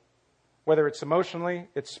still. Whether it's emotionally,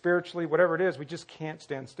 it's spiritually, whatever it is, we just can't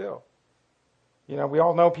stand still. We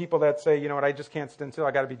all know people that say, you know what, I just can't stand still.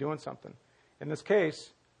 I got to be doing something. In this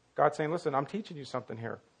case, God's saying, listen, I'm teaching you something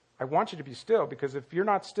here. I want you to be still because if you're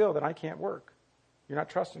not still, then I can't work. You're not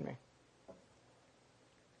trusting me.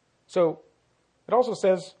 So it also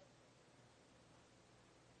says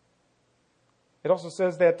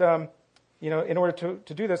that, in order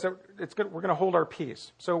to do this, we're going to hold our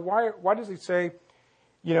peace. So why does he say,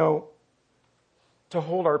 to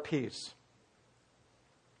hold our peace?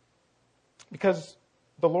 Because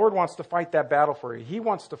the Lord wants to fight that battle for you. He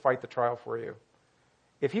wants to fight the trial for you.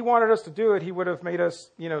 If he wanted us to do it, he would have made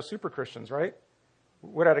us, super Christians, right?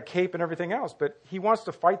 Would have had a cape and everything else. But he wants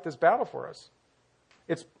to fight this battle for us.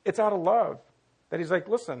 It's out of love that he's like,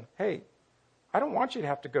 listen, hey, I don't want you to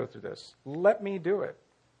have to go through this. Let me do it.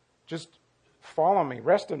 Just follow me.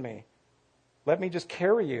 Rest in me. Let me just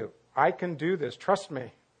carry you. I can do this. Trust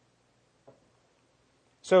me.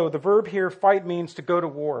 So the verb here, fight, means to go to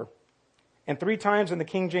war. And 3 times in the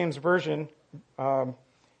King James Version,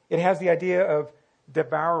 it has the idea of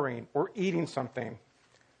devouring or eating something.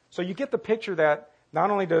 So you get the picture that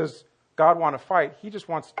not only does God want to fight, he just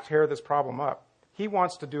wants to tear this problem up. He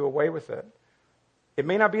wants to do away with it. It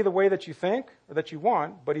may not be the way that you think or that you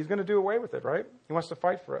want, but he's going to do away with it, right? He wants to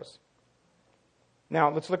fight for us.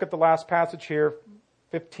 Now, let's look at the last passage here,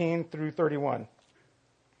 15 through 31.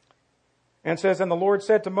 And it says, and the Lord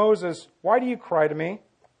said to Moses, why do you cry to me?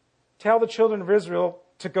 Tell the children of Israel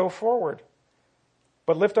to go forward.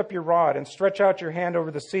 But lift up your rod and stretch out your hand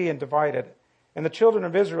over the sea and divide it. And the children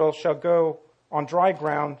of Israel shall go on dry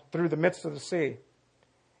ground through the midst of the sea.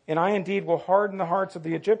 And I indeed will harden the hearts of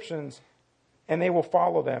the Egyptians, and they will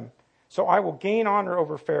follow them. So I will gain honor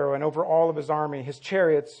over Pharaoh and over all of his army, his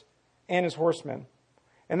chariots, and his horsemen.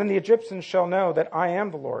 And then the Egyptians shall know that I am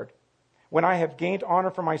the Lord, when I have gained honor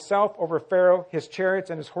for myself over Pharaoh, his chariots,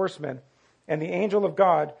 and his horsemen. And the angel of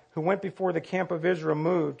God, who went before the camp of Israel,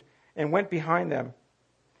 moved and went behind them.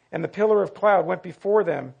 And the pillar of cloud went before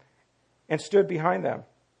them and stood behind them.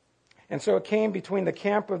 And so it came between the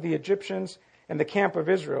camp of the Egyptians and the camp of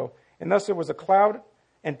Israel. And thus it was a cloud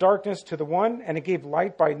and darkness to the one, and it gave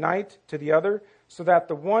light by night to the other, so that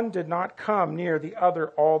the one did not come near the other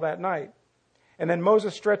all that night. And then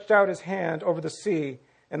Moses stretched out his hand over the sea,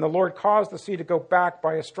 and the Lord caused the sea to go back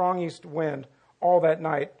by a strong east wind all that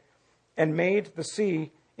night, and made the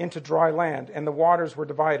sea into dry land, and the waters were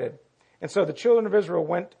divided. And so the children of Israel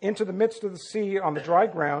went into the midst of the sea on the dry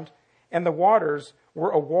ground, and the waters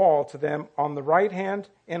were a wall to them on the right hand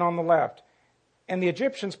and on the left. And the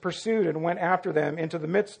Egyptians pursued and went after them into the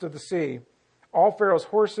midst of the sea, all Pharaoh's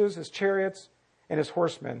horses, his chariots, and his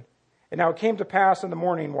horsemen. And now it came to pass in the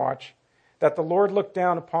morning watch that the Lord looked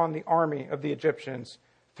down upon the army of the Egyptians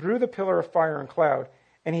through the pillar of fire and cloud,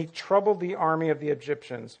 and he troubled the army of the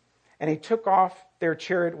Egyptians. And he took off their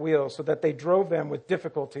chariot wheels so that they drove them with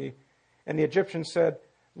difficulty. And the Egyptians said,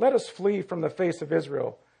 "Let us flee from the face of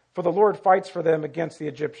Israel, for the Lord fights for them against the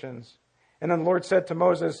Egyptians." And then the Lord said to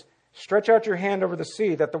Moses, "Stretch out your hand over the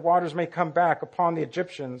sea, that the waters may come back upon the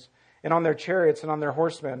Egyptians and on their chariots and on their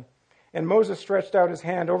horsemen." And Moses stretched out his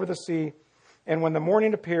hand over the sea, and when the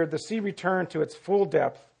morning appeared, the sea returned to its full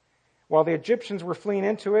depth. While the Egyptians were fleeing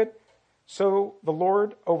into it, so the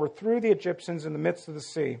Lord overthrew the Egyptians in the midst of the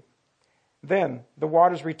sea. Then the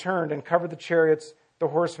waters returned and covered the chariots, the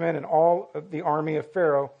horsemen, and all of the army of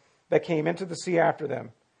Pharaoh that came into the sea after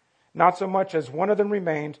them. Not so much as one of them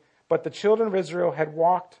remained, but the children of Israel had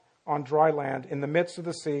walked on dry land in the midst of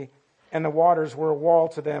the sea, and the waters were a wall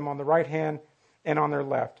to them on the right hand and on their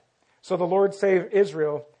left. So the Lord saved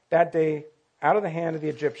Israel that day out of the hand of the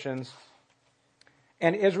Egyptians,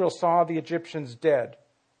 and Israel saw the Egyptians dead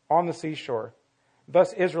on the seashore.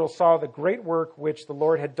 Thus Israel saw the great work which the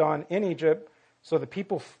Lord had done in Egypt, so the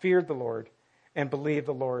people feared the Lord and believed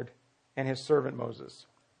the Lord and his servant Moses.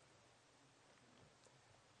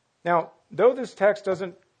 Now, though this text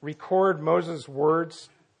doesn't record Moses' words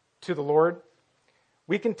to the Lord,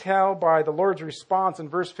 we can tell by the Lord's response in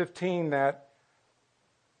verse 15 that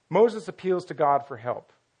Moses appeals to God for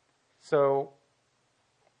help. So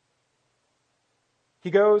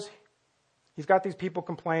he goes, he's got these people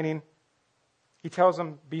complaining. He tells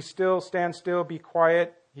them, be still, stand still, be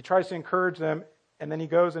quiet. He tries to encourage them, and then he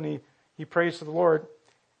goes and he prays to the Lord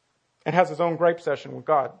and has his own gripe session with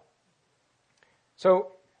God.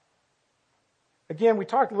 So, again, we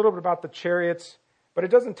talked a little bit about the chariots, but it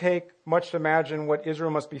doesn't take much to imagine what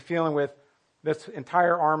Israel must be feeling with this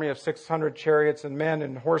entire army of 600 chariots and men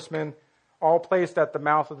and horsemen, all placed at the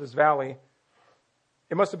mouth of this valley.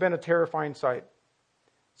 It must have been a terrifying sight.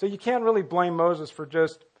 So you can't really blame Moses for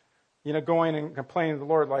just, going and complaining to the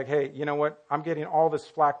Lord like, hey, you know what? I'm getting all this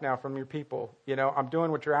flack now from your people. I'm doing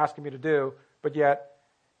what you're asking me to do, but yet,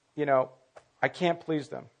 I can't please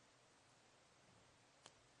them.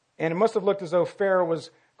 And it must have looked as though Pharaoh was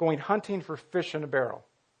going hunting for fish in a barrel.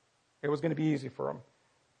 It was going to be easy for him.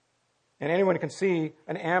 And anyone can see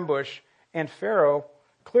an ambush, and Pharaoh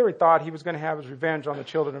clearly thought he was going to have his revenge on the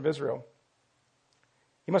children of Israel.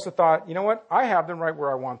 He must have thought, you know what? I have them right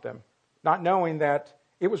where I want them, not knowing that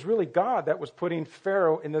it was really God that was putting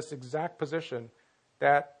Pharaoh in this exact position,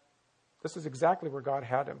 that this is exactly where God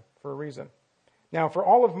had him for a reason. Now, for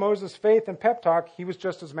all of Moses' faith and pep talk, he was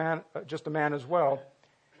just a man as well.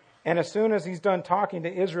 And as soon as he's done talking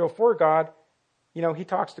to Israel for God, he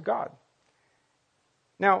talks to God.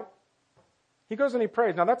 Now, he goes and he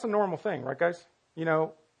prays. Now, that's a normal thing, right, guys?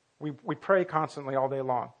 We pray constantly all day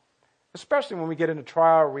long, especially when we get into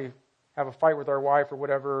trial or we have a fight with our wife or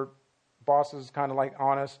whatever, boss is kind of like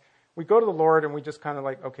on us. We go to the Lord and we just kind of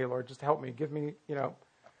like, okay, Lord, just help me. Give me,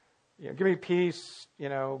 give me peace,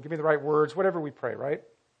 give me the right words, whatever we pray, right?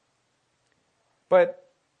 But,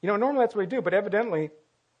 normally that's what we do. But evidently,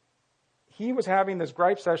 he was having this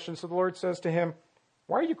gripe session, so the Lord says to him,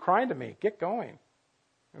 why are you crying to me? Get going,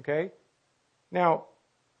 okay? Now,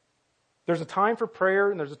 there's a time for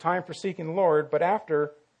prayer and there's a time for seeking the Lord, but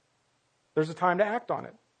after, there's a time to act on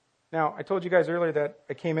it. Now, I told you guys earlier that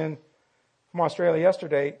I came in from Australia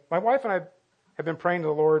yesterday. My wife and I have been praying to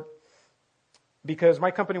the Lord because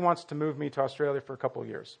my company wants to move me to Australia for a couple of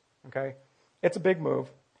years, okay? It's a big move.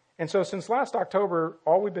 And so since last October,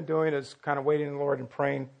 all we've been doing is kind of waiting on the Lord and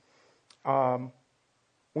praying.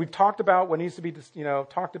 We've talked about what needs to be,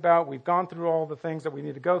 talked about. We've gone through all the things that we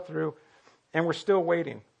need to go through, and we're still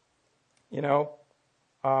waiting. We're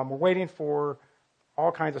waiting for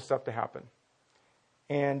all kinds of stuff to happen.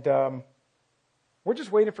 And we're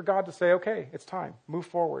just waiting for God to say, okay, it's time. Move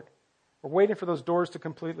forward. We're waiting for those doors to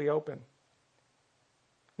completely open.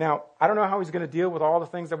 Now, I don't know how he's going to deal with all the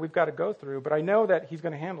things that we've got to go through, but I know that he's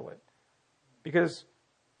going to handle it. Because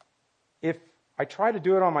if I try to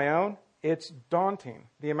do it on my own, it's daunting,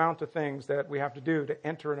 the amount of things that we have to do to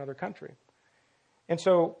enter another country. And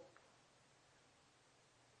so,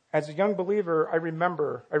 as a young believer, I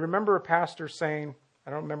remember a pastor saying,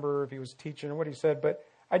 I don't remember if he was teaching or what he said, but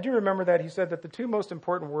I do remember that he said that the two most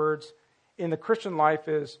important words in the Christian life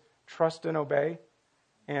is trust and obey.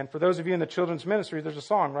 And for those of you in the children's ministry, there's a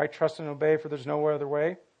song, right? Trust and obey, for there's no other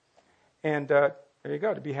way. And there you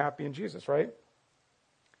go, to be happy in Jesus, right?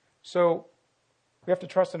 So We have to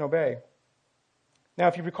trust and obey. Now,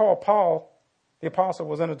 if you recall, Paul, the apostle,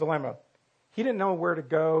 was in a dilemma. He didn't know where to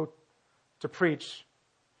go to preach,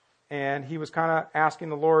 and he was kind of asking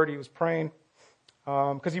the Lord. He was praying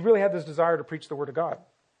because he really had this desire to preach the Word of God.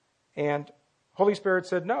 And Holy Spirit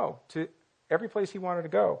said no to every place he wanted to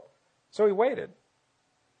go. So he waited.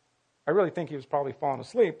 I really think he was probably falling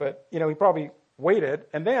asleep, but, he probably waited.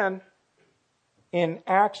 And then in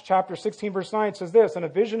Acts chapter 16, verse 9, it says this, "And a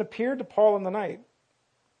vision appeared to Paul in the night.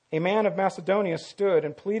 A man of Macedonia stood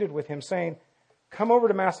and pleaded with him, saying, 'Come over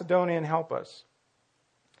to Macedonia and help us.'"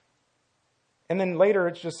 And then later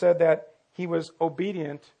it's just said that he was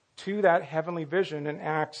obedient to that heavenly vision in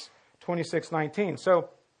Acts 26:19. So,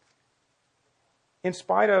 in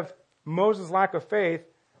spite of Moses' lack of faith,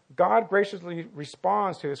 God graciously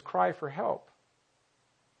responds to his cry for help.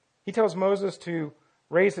 He tells Moses to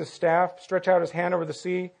raise his staff, stretch out his hand over the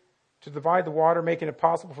sea to divide the water, making it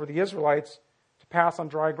possible for the Israelites to pass on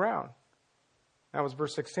dry ground. That was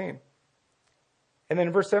verse 16. And then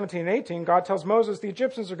in verse 17 and 18, God tells Moses, the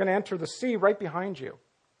Egyptians are going to enter the sea right behind you.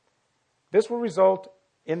 This will result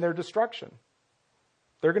in their destruction.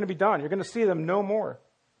 They're going to be done. You're going to see them no more.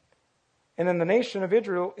 And then the nation of and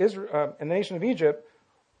the nation of Egypt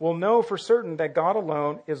will know for certain that God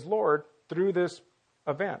alone is Lord through this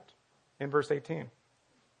event in verse 18.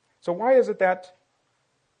 So why is it that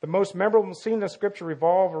the most memorable scene in the Scripture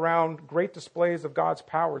revolve around great displays of God's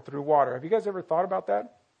power through water? Have you guys ever thought about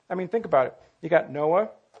that? I mean, think about it. You got Noah,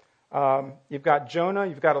 you've got Jonah,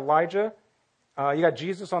 you've got Elijah, you got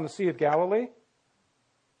Jesus on the Sea of Galilee,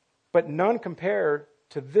 but none compared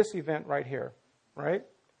to this event right here, right?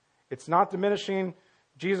 It's not diminishing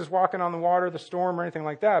Jesus walking on the water, the storm, or anything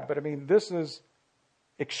like that, but I mean, this is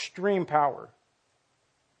extreme power.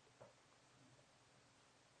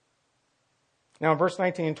 Now in verse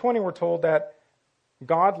 19 and 20, we're told that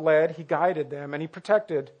God led, he guided them, and he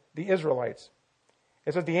protected the Israelites.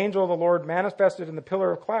 It says, the angel of the Lord manifested in the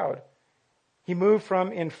pillar of cloud. He moved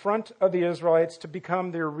from in front of the Israelites to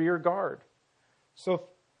become their rear guard. So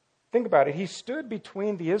think about it. He stood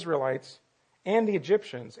between the Israelites and the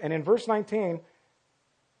Egyptians. And in verse 19,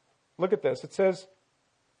 look at this. It says,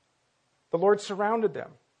 the Lord surrounded them.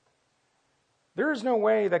 There is no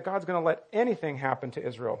way that God's going to let anything happen to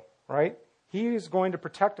Israel, right? He's going to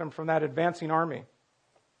protect them from that advancing army.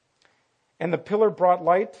 And the pillar brought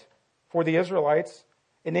light for the Israelites,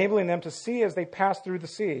 enabling them to see as they passed through the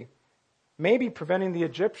sea, maybe preventing the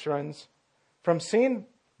Egyptians from seeing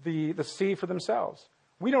the sea for themselves.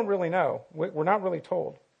 We don't really know. We're not really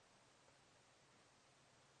told.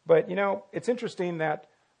 But, it's interesting that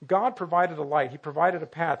God provided a light. He provided a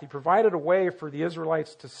path. He provided a way for the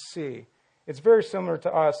Israelites to see. It's very similar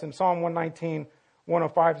to us. In Psalm 119,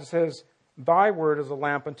 105, it says, thy word is a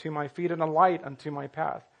lamp unto my feet and a light unto my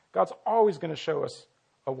path. God's always going to show us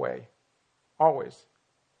a way. Always.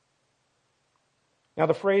 Now,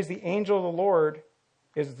 the phrase, the angel of the Lord,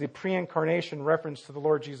 is the pre-incarnation reference to the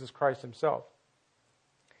Lord Jesus Christ himself.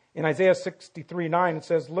 In Isaiah 63:9,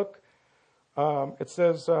 it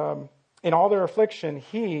says, in all their affliction,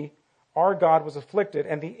 he, our God, was afflicted,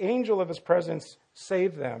 and the angel of his presence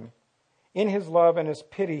saved them. In his love and his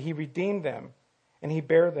pity, he redeemed them, and he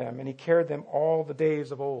bare them, and he carried them all the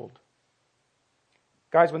days of old.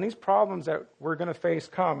 Guys, when these problems that we're going to face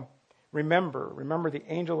come, remember the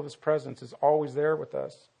angel of his presence is always there with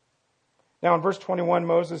us. Now in verse 21,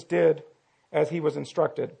 Moses did as he was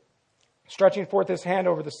instructed, stretching forth his hand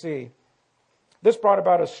over the sea. This brought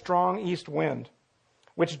about a strong east wind,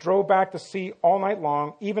 which drove back the sea all night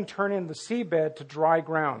long, even turning the seabed to dry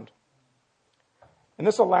ground. And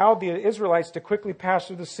this allowed the Israelites to quickly pass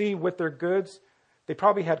through the sea with their goods. They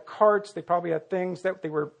probably had carts, they probably had things that they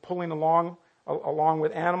were pulling along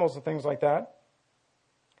with animals and things like that.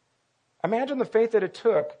 Imagine the faith that it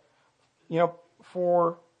took,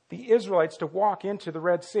 for the Israelites to walk into the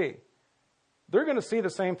Red Sea. They're going to see the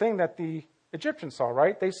same thing that the Egyptians saw,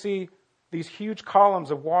 right? They see these huge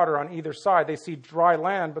columns of water on either side. They see dry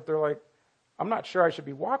land, but they're like, I'm not sure I should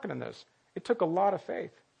be walking in this. It took a lot of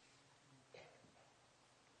faith.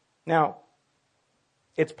 Now,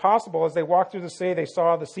 it's possible as they walked through the sea, they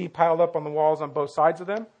saw the sea piled up on the walls on both sides of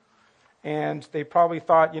them. And they probably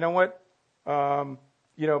thought, you know what?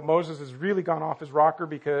 Moses has really gone off his rocker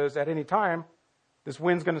because at any time, this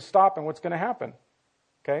wind's going to stop and what's going to happen?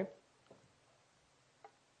 Okay?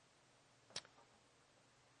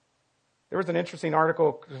 There was an interesting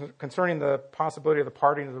article concerning the possibility of the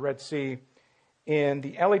parting of the Red Sea in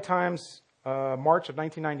the LA Times, March of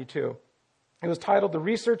 1992. It was titled, "The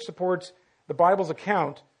Research Supports the Bible's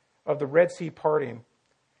Account of the Red Sea Parting."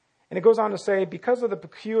 And it goes on to say, because of the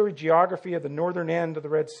peculiar geography of the northern end of the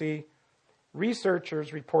Red Sea,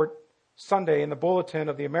 Researchers report Sunday in the bulletin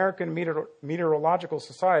of the American Meteorological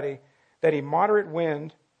Society that a moderate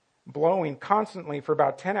wind blowing constantly for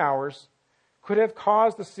about 10 hours could have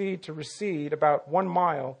caused the sea to recede about 1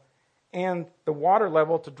 mile and the water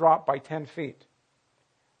level to drop by 10 feet,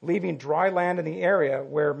 leaving dry land in the area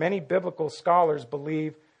where many biblical scholars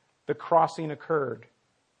believe the crossing occurred.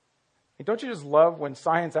 And don't you just love when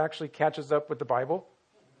science actually catches up with the Bible?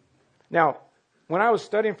 Now, when I was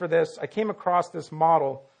studying for this, I came across this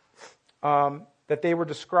model that they were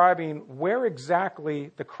describing where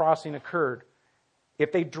exactly the crossing occurred.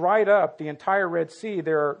 If they dried up the entire Red Sea,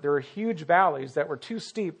 there are huge valleys that were too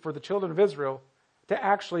steep for the children of Israel to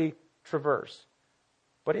actually traverse.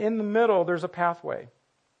 But in the middle, there's a pathway.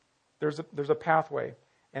 There's a pathway.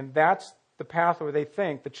 And that's the pathway they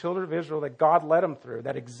think, the children of Israel, that God led them through,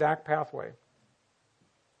 that exact pathway.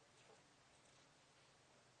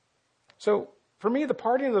 So, for me, the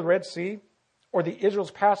parting of the Red Sea, or the Israel's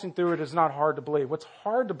passing through it, is not hard to believe. What's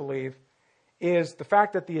hard to believe is the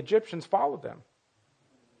fact that the Egyptians followed them.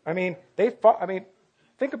 I mean, think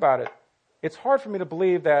about it. It's hard for me to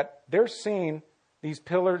believe that they're seeing these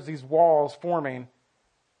pillars, these walls forming,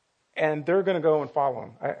 and they're going to go and follow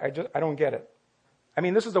them. I don't get it. I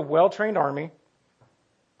mean, this is a well-trained army.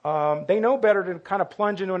 They know better to kind of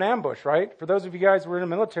plunge into an ambush, right? For those of you guys who are in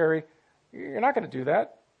the military, you're not going to do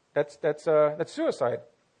that. That's suicide.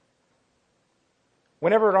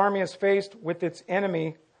 Whenever an army is faced with its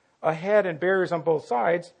enemy ahead and barriers on both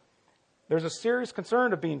sides, there's a serious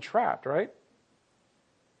concern of being trapped, right?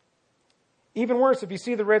 Even worse, if you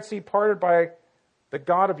see the Red Sea parted by the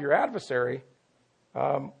God of your adversary,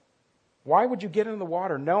 why would you get in the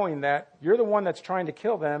water knowing that you're the one that's trying to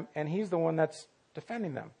kill them and he's the one that's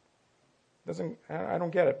defending them? I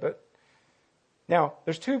don't get it. But now,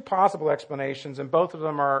 there's two possible explanations, and both of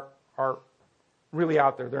them are really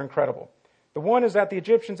out there. They're incredible. The one is that the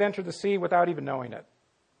Egyptians entered the sea without even knowing it.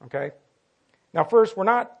 Okay? Now, first, we're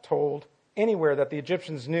not told anywhere that the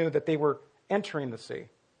Egyptians knew that they were entering the sea.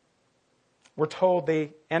 We're told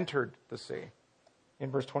they entered the sea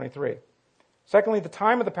in verse 23. Secondly, the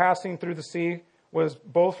time of the passing through the sea was,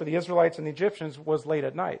 both for the Israelites and the Egyptians, was late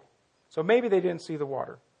at night. So maybe they didn't see the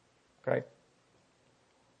water. Okay?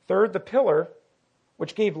 Third, the pillar,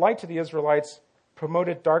 which gave light to the Israelites,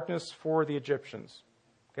 promoted darkness for the Egyptians.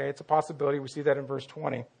 Okay, it's a possibility. We see that in verse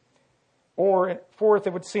 20. Or fourth,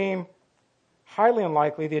 it would seem highly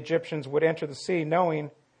unlikely the Egyptians would enter the sea knowing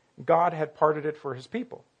God had parted it for his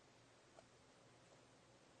people.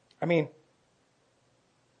 I mean,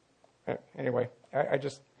 anyway,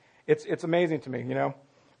 it's amazing to me, you know.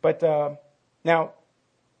 But now,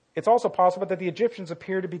 it's also possible that the Egyptians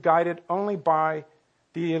appear to be guided only by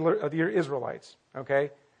the Israelites,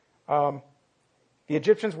 okay? The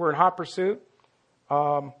Egyptians were in hot pursuit.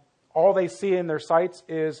 All they see in their sights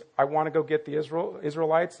is, I want to go get the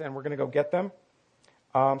Israelites, and we're going to go get them.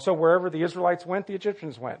 So wherever the Israelites went, the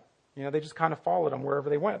Egyptians went. You know, they just kind of followed them wherever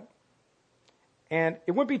they went. And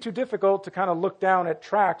it wouldn't be too difficult to kind of look down at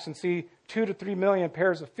tracks and see 2 to 3 million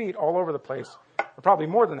pairs of feet all over the place. Or probably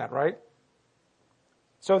more than that, right?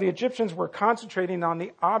 So the Egyptians were concentrating on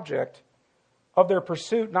the object of their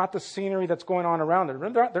pursuit, not the scenery that's going on around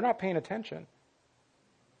them. They're not paying attention.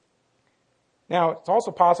 Now, it's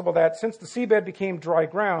also possible that since the seabed became dry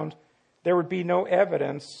ground, there would be no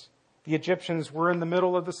evidence the Egyptians were in the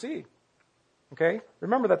middle of the sea. Okay?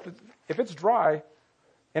 Remember that if it's dry,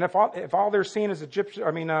 and if all they're seeing is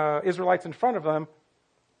Israelites in front of them,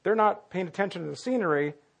 they're not paying attention to the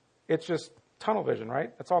scenery. It's just tunnel vision,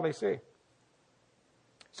 right? That's all they see.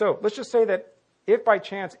 So let's just say that if by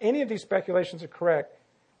chance any of these speculations are correct,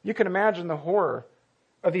 you can imagine the horror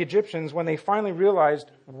of the Egyptians when they finally realized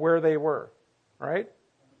where they were, right?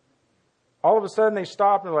 All of a sudden they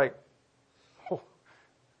stop and they're like,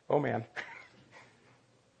 oh man.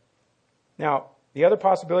 Now, the other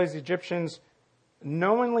possibility is the Egyptians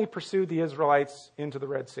knowingly pursued the Israelites into the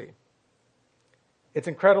Red Sea. It's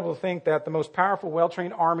incredible to think that the most powerful,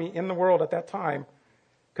 well-trained army in the world at that time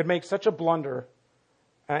could make such a blunder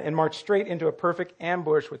and march straight into a perfect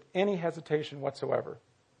ambush with any hesitation whatsoever.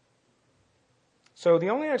 So the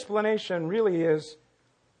only explanation really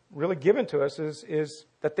given to us is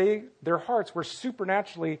that their hearts were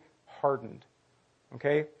supernaturally hardened.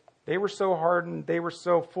 Okay? They were so hardened, they were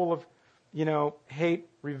so full of, hate,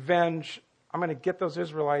 revenge. I'm going to get those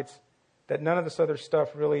Israelites, that none of this other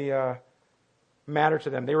stuff really mattered to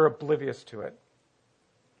them. They were oblivious to it.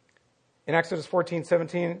 In Exodus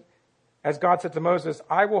 14:17, as God said to Moses,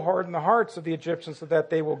 I will harden the hearts of the Egyptians so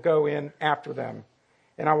that they will go in after them.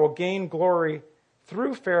 And I will gain glory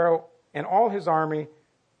through Pharaoh and all his army,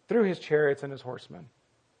 through his chariots and his horsemen.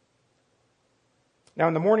 Now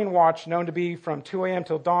in the morning watch, known to be from 2 a.m.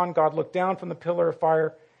 till dawn, God looked down from the pillar of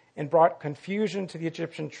fire and brought confusion to the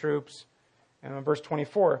Egyptian troops. And in verse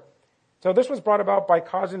 24. So this was brought about by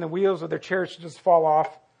causing the wheels of their chariots to just fall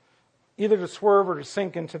off, either to swerve or to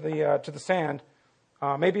sink into the sand.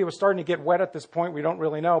 Maybe it was starting to get wet at this point. We don't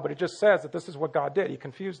really know, but it just says that this is what God did. He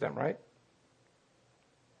confused them, right?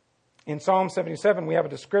 In Psalm 77, we have a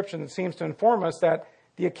description that seems to inform us that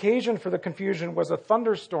the occasion for the confusion was a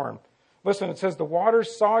thunderstorm. Listen, it says, the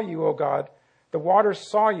waters saw you, O God. The waters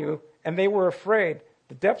saw you, and they were afraid.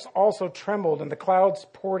 The depths also trembled, and the clouds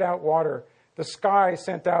poured out water. The sky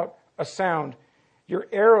sent out a sound. Your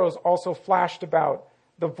arrows also flashed about.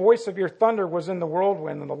 The voice of your thunder was in the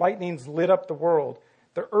whirlwind, and the lightnings lit up the world.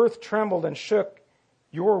 The earth trembled and shook.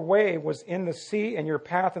 Your way was in the sea, and your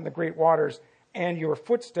path in the great waters, and your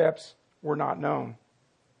footsteps were not known.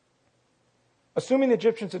 Assuming the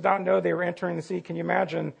Egyptians did not know they were entering the sea, can you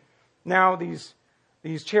imagine now these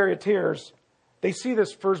charioteers, they see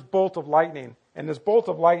this first bolt of lightning, and this bolt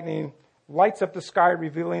of lightning lights up the sky,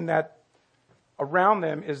 revealing that around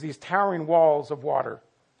them is these towering walls of water.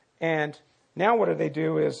 And now what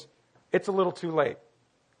do is, it's a little too late.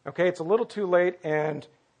 Okay, it's a little too late, and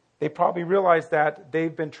they probably realize that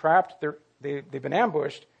they've been trapped, they've been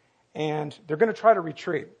ambushed, and they're going to try to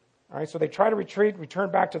retreat. All right, so they try to retreat, return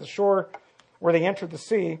back to the shore where they entered the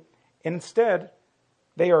sea, and instead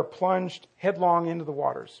they are plunged headlong into the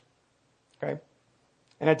waters. Okay,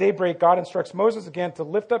 and at daybreak, God instructs Moses again to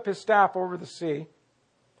lift up his staff over the sea,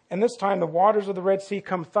 and this time the waters of the Red Sea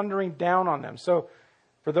come thundering down on them. So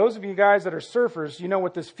for those of you guys that are surfers, you know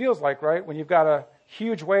what this feels like, right? When you've got a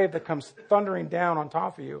huge wave that comes thundering down on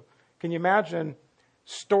top of you. Can you imagine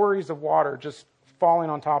stories of water just falling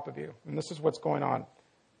on top of you? And this is what's going on.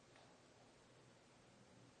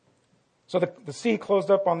 So the sea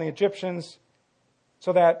closed up on the Egyptians,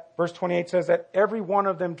 so that, verse 28 says that every one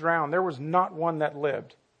of them drowned. There was not one that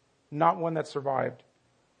lived, not one that survived.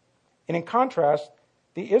 And in contrast,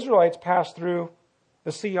 the Israelites passed through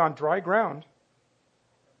the sea on dry ground,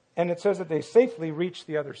 and it says that they safely reached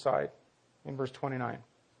the other side in verse 29.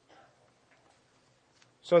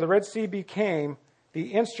 So the Red Sea became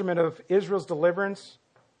the instrument of Israel's deliverance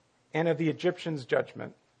and of the Egyptians'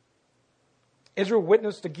 judgment. Israel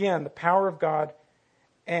witnessed again the power of God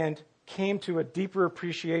and came to a deeper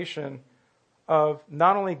appreciation of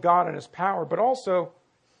not only God and his power, but also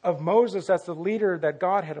of Moses as the leader that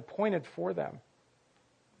God had appointed for them,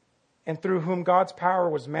 and through whom God's power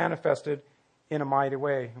was manifested in a mighty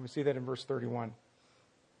way. And we see that in verse 31.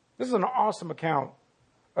 This is an awesome account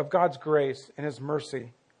of God's grace and his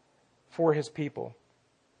mercy for his people,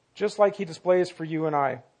 just like he displays for you and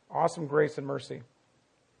I, awesome grace and mercy.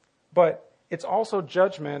 But it's also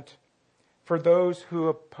judgment for those who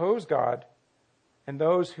oppose God and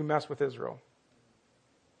those who mess with Israel.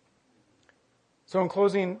 So in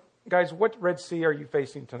closing, guys, what Red Sea are you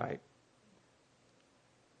facing tonight?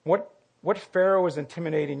 What Pharaoh is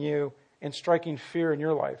intimidating you and striking fear in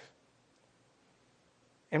your life?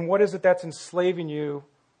 And what is it that's enslaving you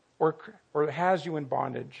or has you in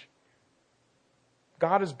bondage?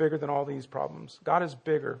 God is bigger than all these problems. God is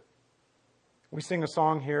bigger. We sing a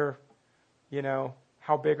song here,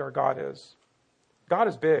 how big our God is. God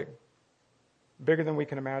is big, bigger than we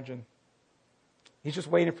can imagine. He's just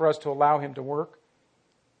waiting for us to allow him to work,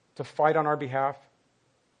 to fight on our behalf.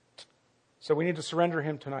 So we need to surrender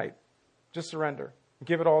him tonight. Just surrender.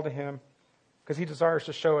 Give it all to him, because he desires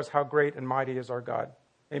to show us how great and mighty is our God.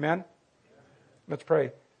 Amen? Let's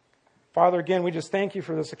pray. Father, again, we just thank you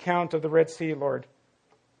for this account of the Red Sea, Lord.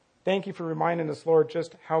 Thank you for reminding us, Lord,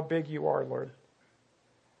 just how big you are, Lord.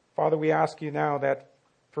 Father, we ask you now that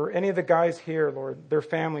for any of the guys here, Lord, their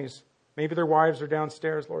families, maybe their wives are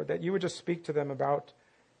downstairs, Lord, that you would just speak to them about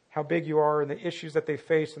how big you are and the issues that they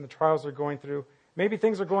face and the trials they're going through. Maybe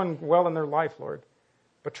things are going well in their life, Lord,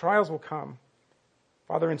 but trials will come.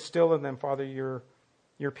 Father, instill in them, Father,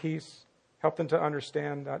 your peace. Help them to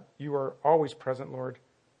understand that you are always present, Lord.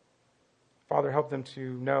 Father, help them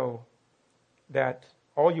to know that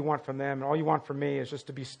all you want from them and all you want from me is just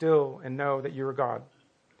to be still and know that you're God.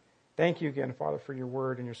 Thank you again, Father, for your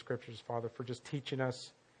word and your scriptures, Father, for just teaching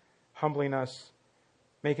us, humbling us,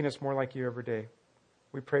 making us more like you every day.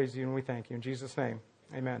 We praise you and we thank you. In Jesus' name,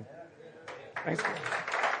 amen. Thanks.